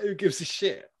Boys. Who gives a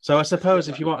shit? So I suppose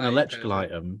if you want an electrical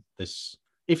item,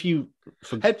 if you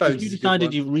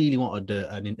decided you really wanted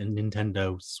a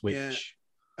Nintendo Switch,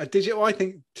 a digital. I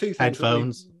think two things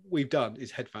headphones we've done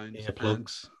is headphones,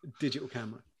 earplugs, digital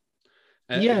camera.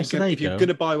 If you're going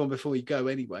to buy one before you go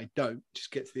anyway, don't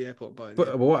just get to the airport and buy it.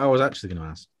 But what I was actually going to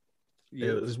ask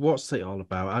is, what's it all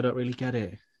about? I don't really get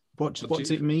it. What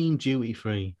does it mean, duty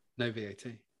free? No VAT.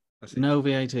 That's it. No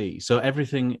VAT. So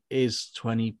everything is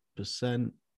 20%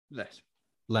 less.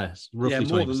 Roughly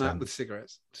more 20%. than that with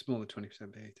cigarettes. It's more than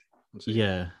 20% VAT.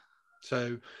 Yeah.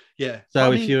 So yeah.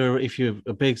 So if you're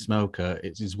a big smoker,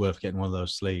 it's worth getting one of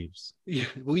those sleeves. Yeah.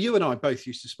 Well, you and I both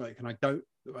used to smoke, and I don't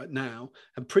right now.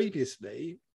 And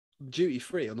previously, duty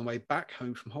free on the way back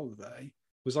home from holiday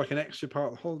was like an extra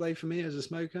part of the holiday for me as a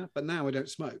smoker. But now I don't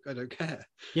smoke. I don't care.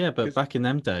 Yeah, but back in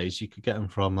them days, you could get them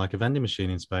from like a vending machine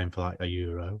in Spain for like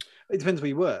 €1. It depends where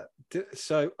you were.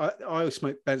 So I always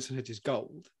smoked Benson Hedges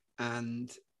Gold,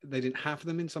 and they didn't have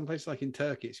them in some places, like in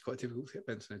Turkey. It's quite difficult to get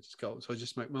Benson Hedges Gold. So I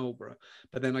just smoked Marlboro.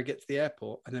 But then I get to the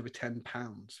airport and they were £10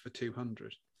 for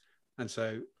 200. And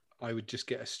so I would just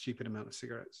get a stupid amount of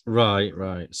cigarettes. Right.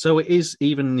 So it is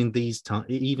even these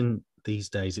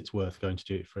days, it's worth going to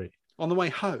duty free. On the way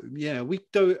home, yeah, we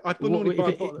do. I'd normally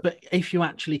buy a bottle. But if you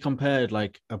actually compared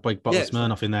like a big bottle of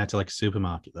Smirnoff in there to like a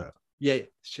supermarket, though, it's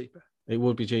cheaper. It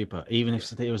would be cheaper, even if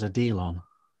there was a deal on.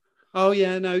 Oh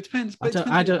yeah, no, it depends.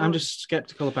 I'm just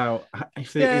skeptical about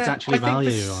if it's actually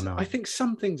value or not. I think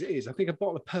some things it is. I think a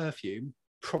bottle of perfume,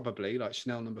 probably like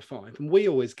Chanel No. 5, and we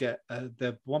always get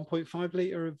the 1.5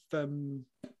 litre of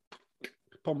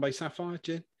Bombay Sapphire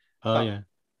gin.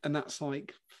 And that's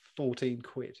like 14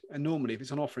 quid. And normally, if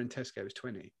it's on offer in Tesco, it's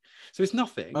 20. So it's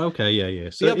nothing. Okay, yeah.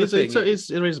 So there is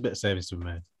a bit of savings to be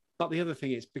made. But the other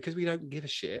thing is, because we don't give a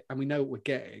shit and we know what we're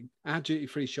getting, our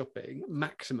duty-free shopping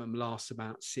maximum lasts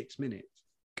about 6 minutes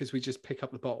because we just pick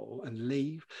up the bottle and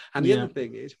leave. And the other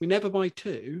thing is, we never buy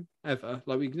two, ever.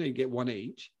 Like, we get one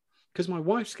each because my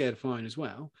wife's scared of flying as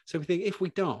well. So we think if we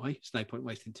die, there's no point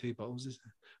wasting two bottles, is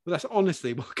there? Well, that's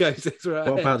honestly what goes through our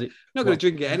head. We're not going to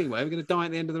drink it anyway. We're going to die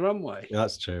at the end of the runway. Yeah,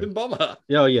 that's true. Didn't bother.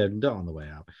 Yeah, not on the way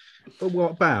out. But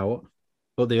what about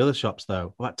the other shops,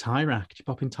 though? What about tie rack? Do you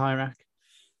pop in tie rack?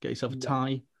 Get yourself a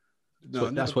tie. No,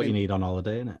 that's what you need on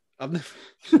holiday, isn't it? I've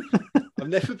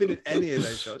never been in any of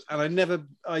those shops, and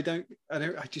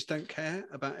I just don't care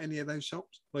about any of those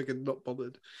shops. Like, I'm not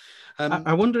bothered.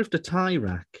 I wonder if the tie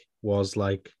rack was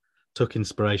like took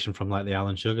inspiration from like the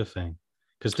Alan Sugar thing,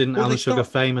 because didn't Alan Sugar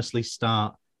famously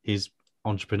start his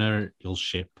entrepreneurial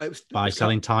ship by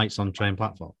selling tights on train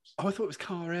platforms? Oh, I thought it was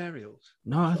car aerials.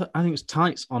 No, I think it's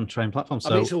tights on train platforms.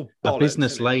 So a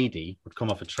business lady would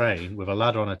come off a train with a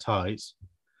ladder on her tights.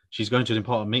 She's going to an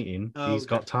important meeting. He's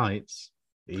got tights.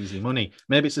 Easy money.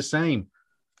 Maybe it's the same.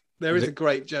 There is a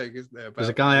great joke, isn't there? There's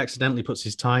a guy accidentally puts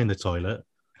his tie in the toilet.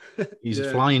 He's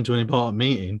Yeah. flying to an important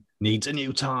meeting, needs a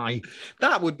new tie.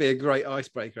 That would be a great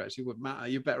icebreaker, actually. It wouldn't matter.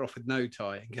 You're better off with no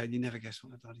tie and going, you never guess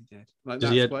what I bloody did. Like, Does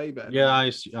that's he? way better. Yeah,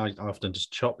 I often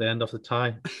just chop the end off the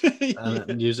tie and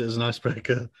Yeah. use it as an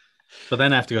icebreaker. But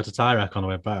then I have to go to tie rack on the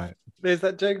way back. There's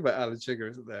that joke about Alan Sugar,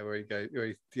 isn't there, where he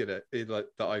like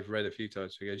that I've read a few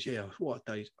times. Where he goes, "Yeah, what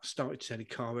days I started selling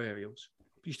car aerials.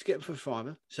 Used to get them for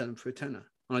 £5, sell them for a tenner,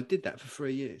 and I did that for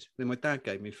 3 years. Then my dad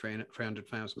gave me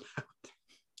 £300,000,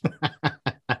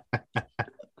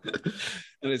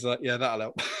 and it's like, yeah, that'll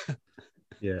help."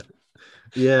 Yeah.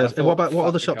 Yeah. I What thought, other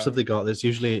fuck the shops have car. they got? There's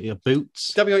usually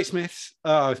Boots, WH Smith's.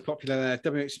 Oh, it's popular there.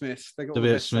 WH Smith's. They got all the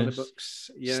WH bestseller Smith's,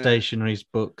 books. Yeah, stationaries,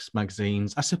 books,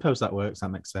 magazines. I suppose that works. That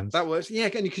makes sense. that works. Yeah,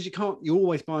 again, because you're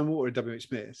always buying water at WH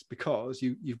Smith's because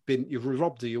you've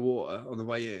robbed of your water on the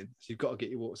way in. So you've got to get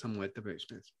your water somewhere at WH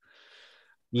Smith's.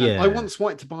 Yeah. I once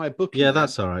wanted to buy a book. Yeah,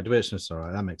 that's all right. WH Smith's all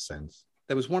right. That makes sense.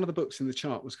 There was one of the books in the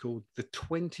chart was called "The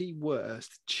 20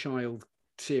 Worst Child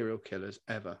Serial Killers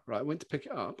Ever." Right, I went to pick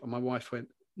it up, and my wife went,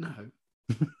 "No,"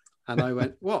 and I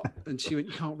went, "What?" And she went,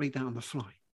 "You can't read that on the flight."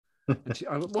 And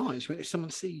I went, "Why?" She went, "If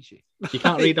someone sees you." You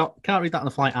can't read that on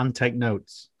the flight and take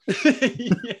notes.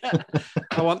 Yeah,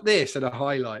 I want this and a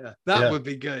highlighter. That Yeah. would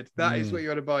be good. That is what you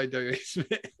want to buy, WH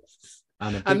Smith's.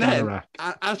 And a big And then, rack.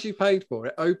 as you paid for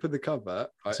it, open the cover,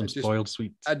 right, Some and spoiled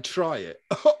sweets. and try it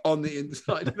on the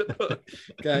inside of the book.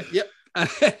 Go, yep, and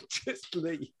then just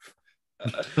leave.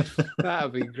 That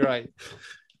would be great.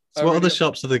 So what other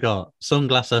shops have they got?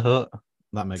 Sunglasser Hut.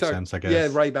 That makes sense, I guess. Yeah,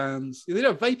 Ray-Bans. They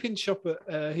have a vaping shop at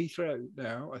Heathrow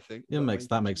now, I think. Yeah,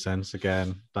 that makes sense.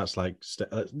 Again, that's like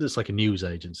it's like a news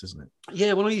agent, isn't it?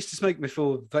 Yeah, when I used to smoke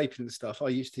before vaping and stuff, I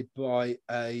used to buy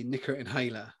a Nicorette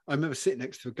inhaler. I remember sitting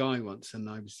next to a guy once, and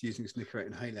I was using this Nicorette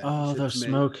inhaler. Oh, those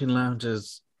smoking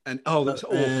lounges. And that's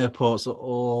awful. Airports are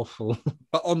awful.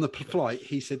 But on the flight,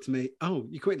 he said to me, "Oh,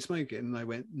 you quit smoking?" And I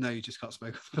went, "No, you just can't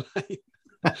smoke on the plane."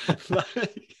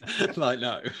 like,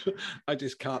 no, I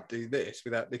just can't do this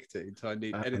without nicotine. So I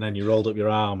need anything. And then you rolled up your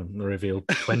arm and revealed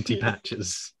 20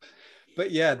 patches. But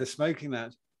yeah, the smoking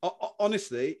lounge.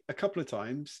 Honestly, a couple of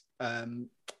times,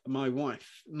 my wife,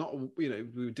 we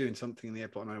were doing something in the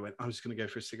airport, and I went, "I'm just going to go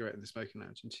for a cigarette in the smoking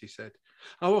lounge," and she said,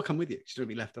 "Oh, I'll come with you." She don't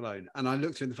want to be left alone, and I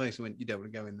looked her in the face and went, "You don't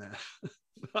want to go in there."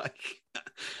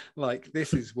 like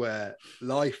this is where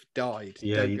life died.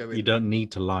 Yeah, you don't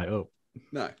need to light up.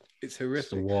 No, it's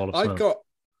horrific. It's a wall of smoke.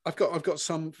 I've got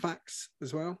some facts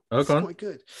as well. Oh, it's go on. quite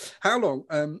good. How long?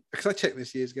 Because I checked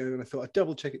this years ago, and I thought I'd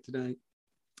double check it today.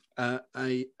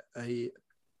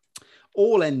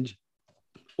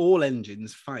 All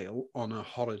engines fail on a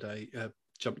holiday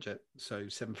jump jet, so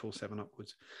 747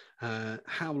 upwards.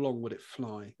 How long would it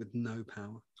fly with no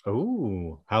power?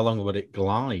 Oh, how long would it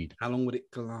glide? How long would it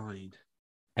glide?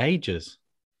 Ages.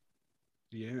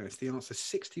 Yeah, it's the answer.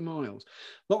 60 miles.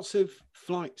 Lots of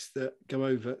flights that go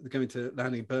into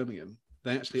landing in Birmingham.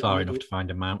 They actually far enough to find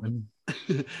a mountain.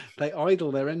 They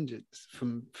idle their engines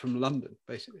from London,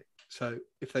 basically. So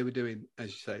if they were doing,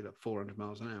 as you say, like 400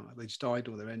 miles an hour, they just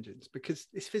idle their engines because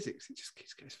it's physics. It just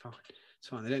goes fine. It's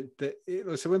fine.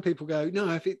 So when people go,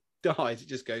 "No, if it dies, it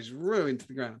just goes ruined to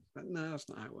the ground." But no, that's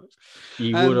not how it works.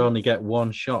 You would only get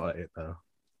one shot at it, though.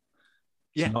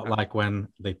 Yeah, not like when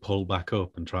they pull back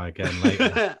up and try again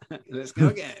later. Let's go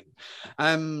again.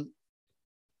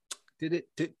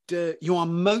 You are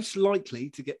most likely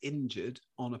to get injured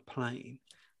on a plane?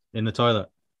 In the toilet?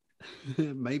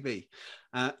 Maybe.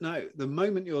 No, the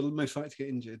moment you're most likely to get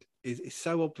injured is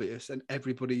so obvious, and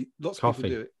lots of people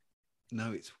do it.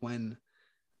 No, it's when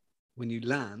you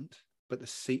land, but the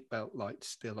seatbelt light's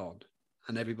still on,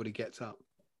 and everybody gets up.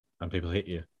 And people hit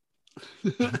you.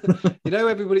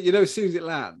 Everybody, as soon as it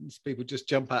lands, people just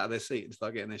jump out of their seat and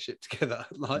start getting their shit together.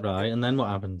 Right, and then what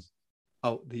happens?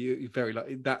 Oh, you're very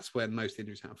likely. That's when most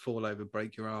injuries happen. Fall over,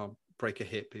 break your arm, break a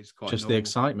hip is quite just normal. the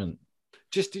excitement.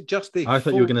 Just the. I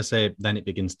thought you were going to say then it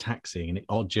begins taxiing and it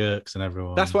all jerks and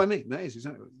everyone. That's what I mean. That is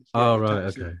exactly. Oh right,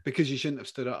 okay. Because you shouldn't have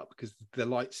stood up because the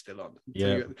light's still on.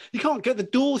 Yeah. So you can't get the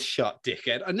doors shut,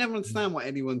 dickhead. I never understand what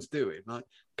anyone's doing. Like,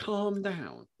 calm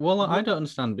down. Well, I don't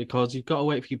understand because you've got to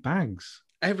wait for your bags.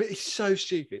 It's so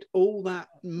stupid. All that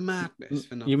madness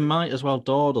for nothing. You might as well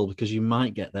dawdle because you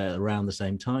might get there around the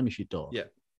same time if you dawdle. Yeah.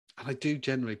 And I do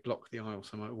generally block the aisle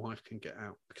so my wife can get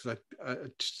out because I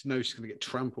just know she's going to get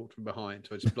trampled from behind.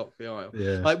 So I just block the aisle.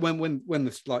 Yeah. Like when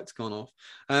the light's gone off.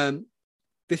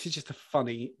 This is just a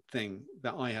funny thing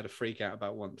that I had a freak out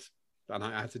about once, and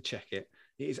I had to check it.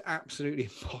 It is absolutely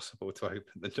impossible to open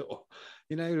the door.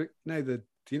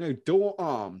 Door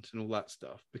armed and all that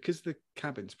stuff because the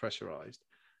cabin's pressurized.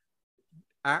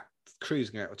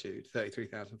 cruising altitude,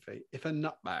 33,000 feet. If a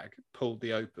nutbag pulled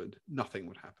the open, nothing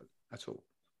would happen at all.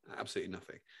 Absolutely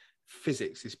nothing.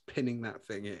 Physics is pinning that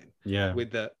thing in. Yeah.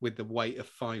 With the weight of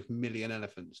 5 million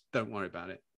elephants. Don't worry about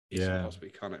it. It's impossible.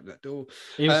 You can't open that door.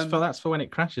 That's for when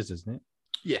it crashes, isn't it?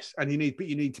 Yes, and you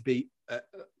need to be.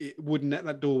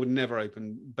 That door would never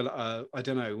open. But I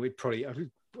don't know. We'd probably.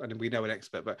 And we know an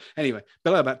expert, but anyway,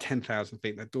 below about 10,000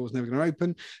 feet, that door's never going to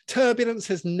open. Turbulence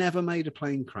has never made a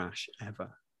plane crash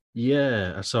ever.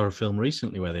 Yeah, I saw a film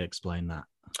recently where they explained that.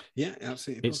 Yeah,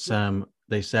 absolutely. It's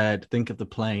they said think of the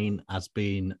plane as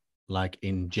being like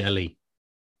in jelly.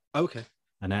 Okay.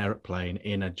 An airplane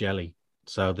in a jelly.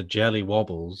 So the jelly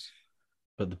wobbles,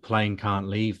 but the plane can't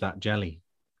leave that jelly.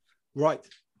 Right.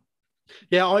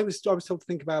 Yeah, I was told to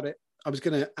think about it. I was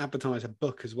going to advertise a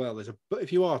book as well. There's a book.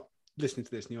 If you are listening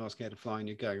to this and you are scared of flying,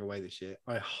 you're going away this year,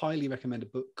 I highly recommend a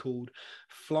book called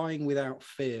Flying Without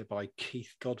Fear by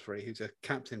Keith Godfrey, who's a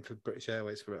captain for British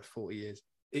Airways for about 40 years.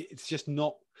 It's just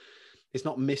not, it's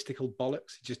not mystical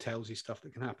bollocks. It just tells you stuff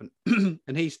that can happen.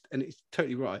 and it's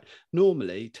totally right.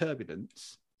 Normally,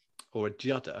 turbulence or a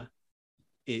judder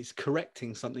is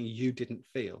correcting something you didn't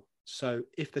feel. So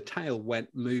if the tail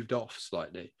moved off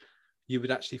slightly, you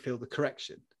would actually feel the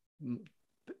correction,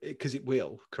 because it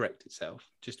will correct itself.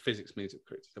 Just physics means it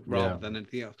corrects itself rather than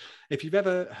anything else. If you've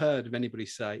ever heard of anybody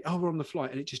say, "Oh, we're on the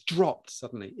flight," and it just dropped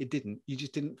suddenly, it didn't. You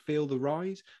just didn't feel the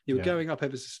rise. You were going up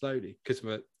ever so slowly because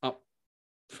we're up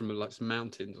from like some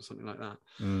mountains or something like that.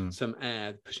 Some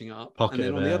air pushing it up, and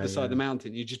then on the other side of the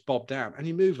mountain, you just bobbed down and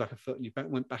you moved like a foot, and you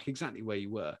went back exactly where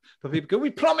you were. But people go,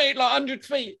 "We plummeted like 100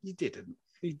 feet." You didn't.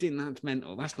 You didn't. That's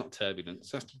mental. That's not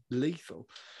turbulence. That's lethal.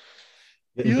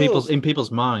 In people's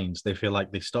minds, they feel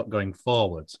like they stopped going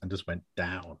forwards and just went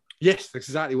down. Yes, that's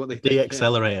exactly what they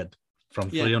de-accelerated from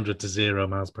 300 to 0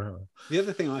 miles per hour. The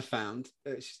other thing I found,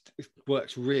 it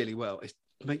works really well, is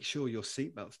make sure your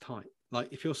seatbelt's tight.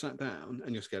 Like if you're sat down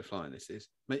and you're scared of flying,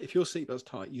 if your seatbelt's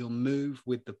tight, you'll move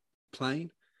with the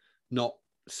plane, not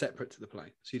separate to the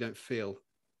plane, so you don't feel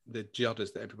the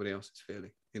judders that everybody else is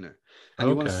feeling. And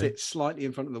you want to sit slightly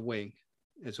in front of the wing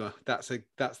as well. That's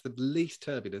the least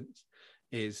turbulence.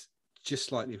 Is just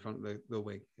slightly in front of the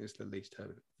wing is the least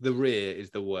turbulent. The rear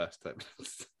is the worst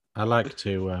turbulence. I like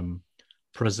to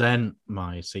present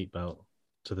my seatbelt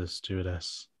to the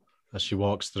stewardess as she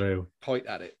walks through. Point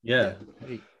at it. Yeah.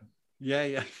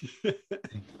 Yeah.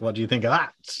 What do you think of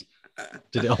that?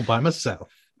 Did it all by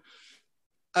myself.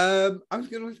 I've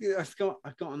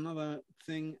got another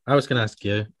thing. I was going to ask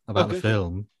you about the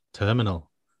film Terminal.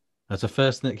 That's the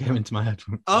first thing that came into my head.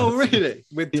 Oh, really?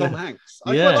 With Tom Hanks?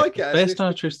 I quite like it. Based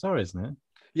on a true story, isn't it?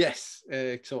 Yes,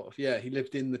 sort of. Yeah, he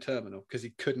lived in the terminal because he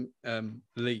couldn't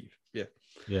leave. Yeah.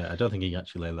 Yeah, I don't think he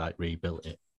actually rebuilt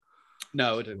it.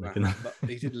 No, I don't know. But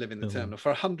he did live in the terminal for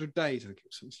 100 days. I think it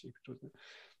was something stupid, wasn't it?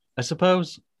 I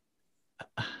suppose.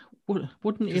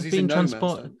 Wouldn't he have been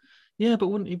transported? Yeah, but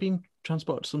wouldn't he been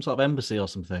transported to some sort of embassy or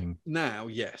something? Now,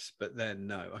 yes, but then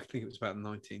no. I think it was about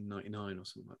 1999 or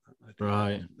something like that.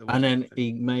 Right. And then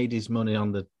he made his money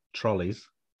on the trolleys.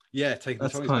 Yeah, taking the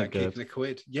trolleys back, keeping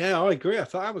 £1. Yeah, I agree. I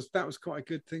thought that was quite a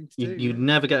good thing to do. You'd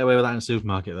never get away with that in a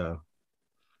supermarket, though.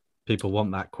 People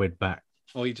want that £1 back.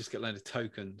 Or you just get a load of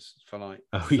tokens for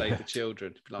save the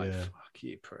children. Fuck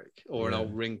you, prick. Or an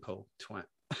old ring pull, twat.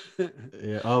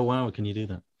 Yeah. Oh, wow. Can you do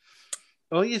that?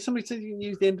 Oh, yeah, somebody said you can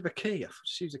use the end of a key. I thought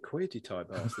just use a quid, you type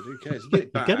bastard. Who cares? You get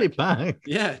it back. Get it back.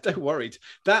 Yeah, don't worry.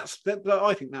 I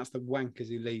think that's the wankers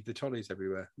who leave the trolleys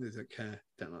everywhere. They don't care.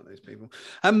 Don't like those people.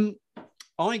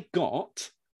 I got,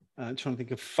 trying to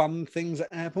think of fun things at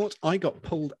airports. I got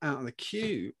pulled out of the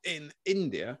queue in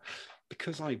India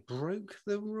because I broke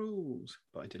the rules,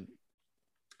 but I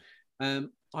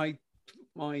didn't.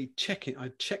 I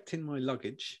checked in my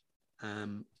luggage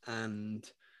and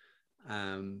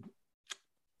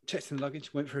checked in the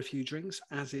luggage, went for a few drinks,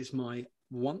 as is my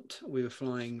wont. We were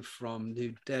flying from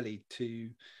New Delhi to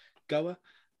Goa,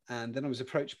 and then I was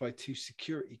approached by 2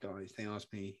 security guys. They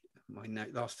asked me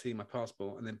my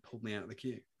passport, and then pulled me out of the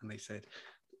queue. And they said,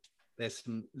 "There's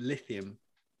some lithium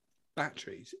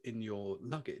batteries in your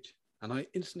luggage." And I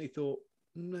instantly thought,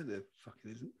 "No, there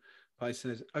fucking isn't." But I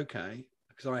said, "Okay,"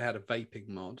 because I had a vaping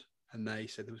mod, and they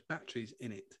said there was batteries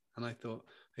in it. And I thought,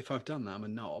 if I've done that, I'm a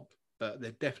knob. But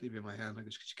they'd definitely be in my hand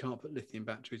luggage because you can't put lithium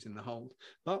batteries in the hold.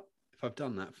 But if I've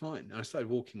done that, fine. And I started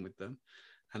walking with them,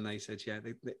 and they said, "Yeah,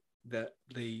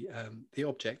 the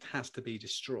object has to be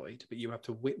destroyed, but you have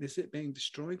to witness it being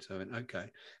destroyed." So I went,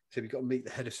 "Okay." So we've got to meet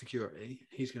the head of security.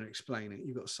 He's going to explain it.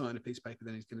 You've got to sign a piece of paper,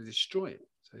 then he's going to destroy it.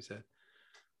 So he said,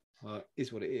 "Well, it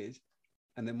is what it is."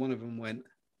 And then one of them went,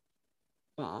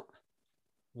 "But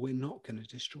we're not going to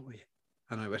destroy it."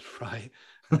 And I went, right.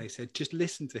 And they said, just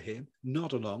listen to him,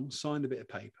 nod along, sign a bit of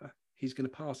paper. He's going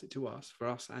to pass it to us, for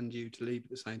us and you to leave at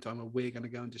the same time, and we're going to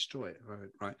go and destroy it. I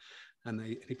went, right. And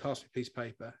he passed me a piece of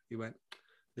paper. He went,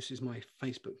 this is my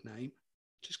Facebook name.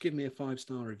 Just give me a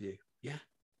 5-star review. Yeah.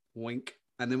 Wink.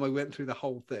 And then we went through the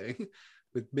whole thing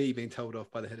with me being told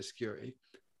off by the head of security.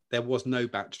 There was no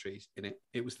batteries in it.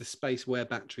 It was the space where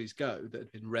batteries go that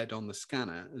had been read on the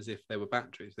scanner as if they were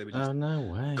batteries. They were just no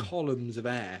way. columns of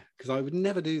air. Because I would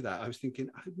never do that. I was thinking,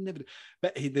 I would never do.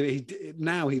 But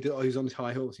he's on his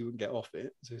high horse. He wouldn't get off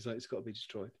it. So he's like, it's got to be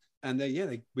destroyed. And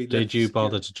we did you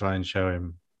bother to try and show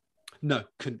him? No,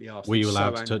 couldn't be asked. Were you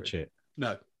allowed to touch it?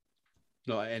 No,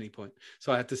 not at any point.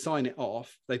 So I had to sign it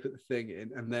off. They put the thing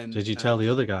in, and then did you tell the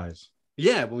other guys?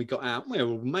 Yeah, when we got out, we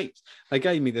were all mates. They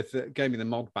gave me the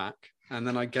mod back, and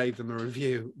then I gave them a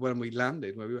review when we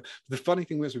landed. Where we were. The funny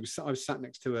thing was, I was sat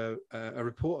next to a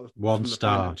reporter. 1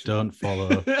 star. Don't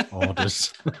follow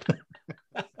orders.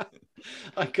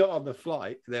 I got on the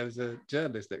flight. There was a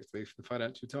journalist next to me from the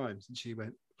Financial Times, and she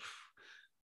went,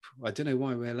 "I don't know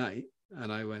why we're late." And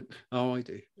I went, "Oh, I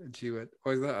do." And she went,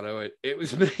 "Why is that?" And I went, "It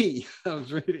was me." I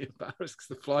was really embarrassed because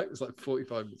the flight was like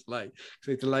 45 minutes late.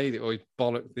 So they delayed it, or he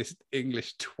bollocked this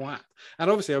English twat. And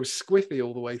obviously I was squiffy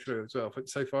all the way through as well. But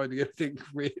so finding everything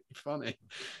really funny.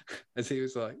 As he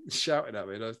was like shouting at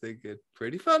me, and I was thinking,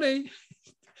 pretty funny.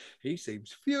 He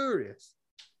seems furious.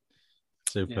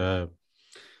 Superb.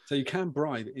 Yeah. So you can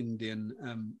bribe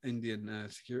Indian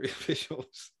security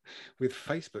officials with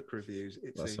Facebook reviews.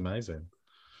 That's amazing.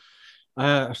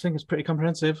 I think it's pretty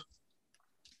comprehensive.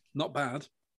 Not bad.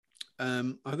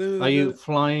 Are you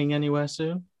flying anywhere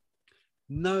soon?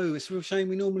 No, it's a real shame.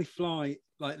 We normally fly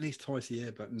like at least twice a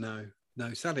year, but no.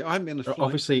 Sadly, I haven't been on a flight.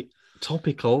 Obviously,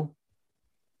 topical.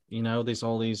 You know, there's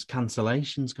all these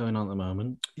cancellations going on at the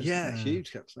moment. Yeah,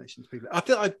 huge cancellations. People. I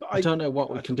don't know what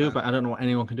we can do about. I don't know what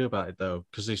anyone can do about it though,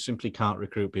 because they simply can't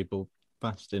recruit people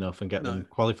fast enough and get them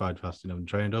qualified fast enough and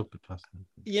trained up fast enough.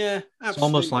 Yeah, absolutely. It's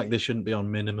almost like they shouldn't be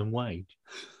on minimum wage.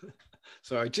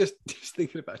 Sorry, just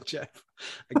thinking about Jeff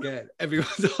again.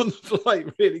 Everyone's on the flight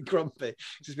really grumpy.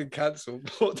 It's been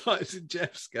cancelled 4 times, and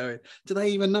Jeff's going, do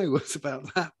they even know what's about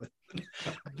to happen?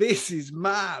 This is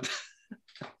mad.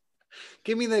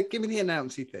 Give me the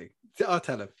announcey thing. I'll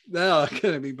tell them. They are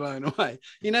going to be blown away.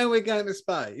 You know, we're going to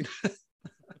Spain.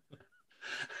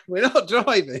 We're not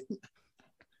driving.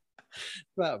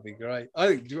 That would be great. I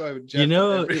think Jeff,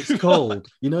 it's cold.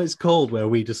 It's cold where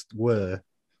we just were.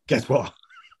 Guess what?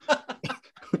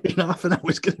 In half an hour,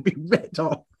 it's going to be ripped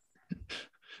off.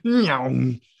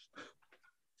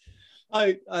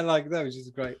 I like that, which is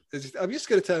great. I'm just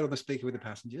going to turn on the speaker with the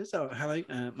passengers. So, hello,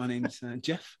 my name's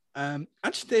Jeff.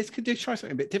 Actually, could try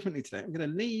something a bit differently today. I'm going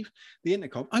to leave the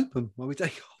intercom open while we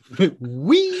take off.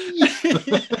 Wee!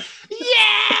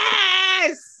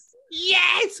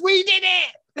 Yes, we did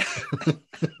it.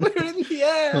 We're in the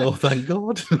air. Oh, thank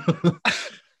God.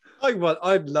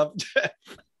 I'd love Jeff.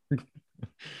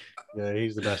 Yeah,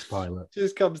 he's the best pilot.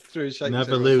 Just comes through and shakes.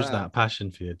 Never lose that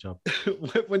passion for your job.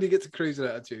 When you get to cruising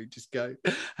attitude, just go,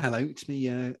 hello, it's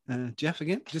me, Jeff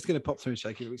again. Just going to pop through and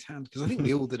shake his hand because I think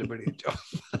we all did a brilliant job.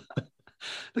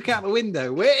 Look out the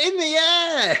window. We're in the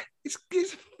air.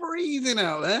 It's freezing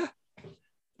out there.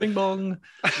 Bing bong.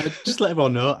 Just let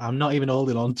everyone know I'm not even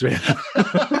holding on to it.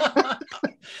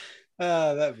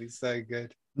 That'd be so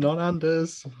good.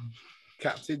 Non-Anders.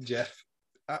 Captain Jeff.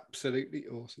 Absolutely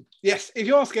awesome. Yes, if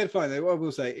you are scared of flying, though, what I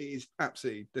will say, it is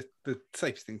absolutely the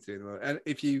safest thing to do in the world. And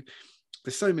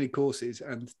there's so many courses,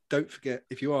 and don't forget,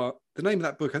 the name of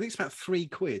that book, I think it's about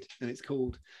 £3, and it's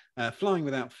called Flying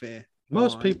Without Fear.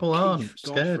 Most people aren't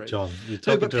scared, John. You're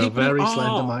talking to a very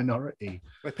slender minority.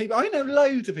 I know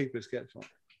loads of people who are scared of flying.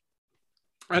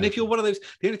 And if you're one of those,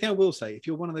 the only thing I will say, if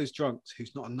you're one of those drunks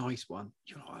who's not a nice one,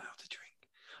 you're not allowed to drink.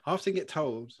 I often get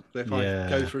told that if I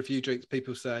go for a few drinks,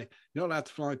 people say, you're not allowed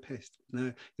to fly pissed.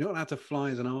 No, you're not allowed to fly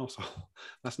as an arsehole.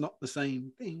 That's not the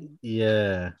same thing.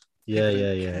 Yeah.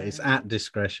 It's at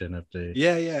discretion of the...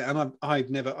 Yeah. And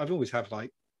I've always had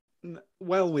like,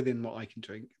 well within what I can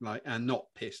drink, like, and not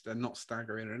pissed and not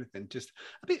staggering or anything, just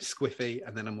a bit squiffy,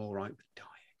 and then I'm all right with dying.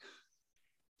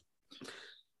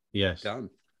 Yes. Done.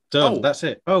 That's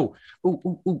it. By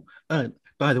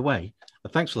the way,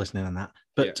 thanks for listening on that.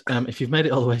 But if you've made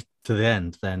it all the way to the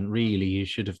end, then really you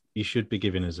should be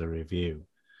giving us a review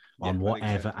on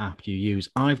whatever app you use.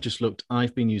 I've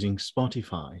been using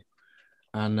Spotify,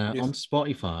 and on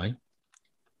Spotify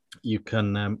you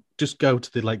can just go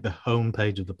to the home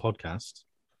page of the podcast.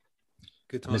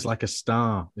 Good time. There's like a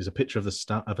star. There's a picture of a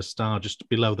star just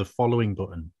below the following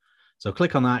button. So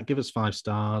click on that, give us 5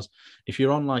 stars. If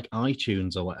you're on like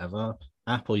iTunes or whatever,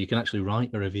 Apple, you can actually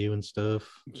write a review and stuff.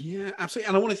 Yeah, absolutely.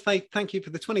 And I want to say thank you for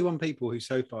the 21 people who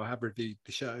so far have reviewed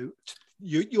the show.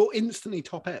 You're instantly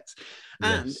top-ettes.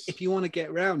 And Yes. if you want to get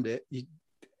around it,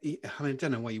 I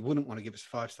don't know why you wouldn't want to give us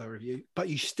a 5-star review, but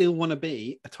you still want to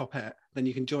be a top-et, then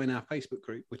you can join our Facebook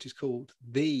group, which is called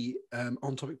the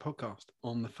On Topic Podcast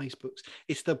on the Facebooks.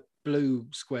 It's the blue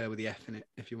square with the F in it,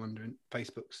 if you're wondering.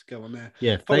 Facebooks, go on there.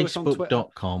 Yeah,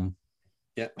 facebook.com.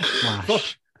 Yeah.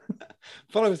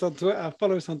 Follow us on Twitter,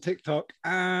 follow us on TikTok.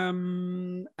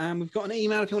 And we've got an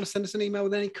email if you want to send us an email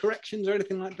with any corrections or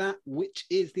anything like that, which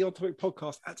is the On Topic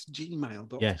Podcast at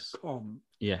gmail.com.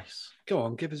 Yes. Go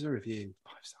on, give us a review.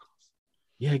 5 stars.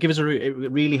 Yeah, give us a review.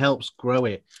 It really helps grow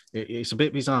it. It's a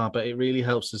bit bizarre, but it really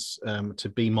helps us to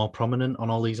be more prominent on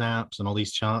all these apps and all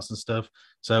these charts and stuff.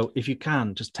 So if you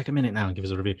can, just take a minute now and give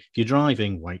us a review. If you're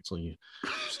driving, wait till you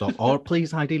stop. Or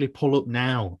please, ideally, pull up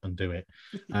now and do it.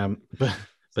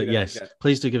 But yes,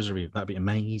 please do give us a review. That'd be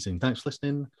amazing. Thanks for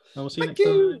listening. I will see you next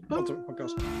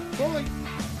time.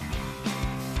 Bye.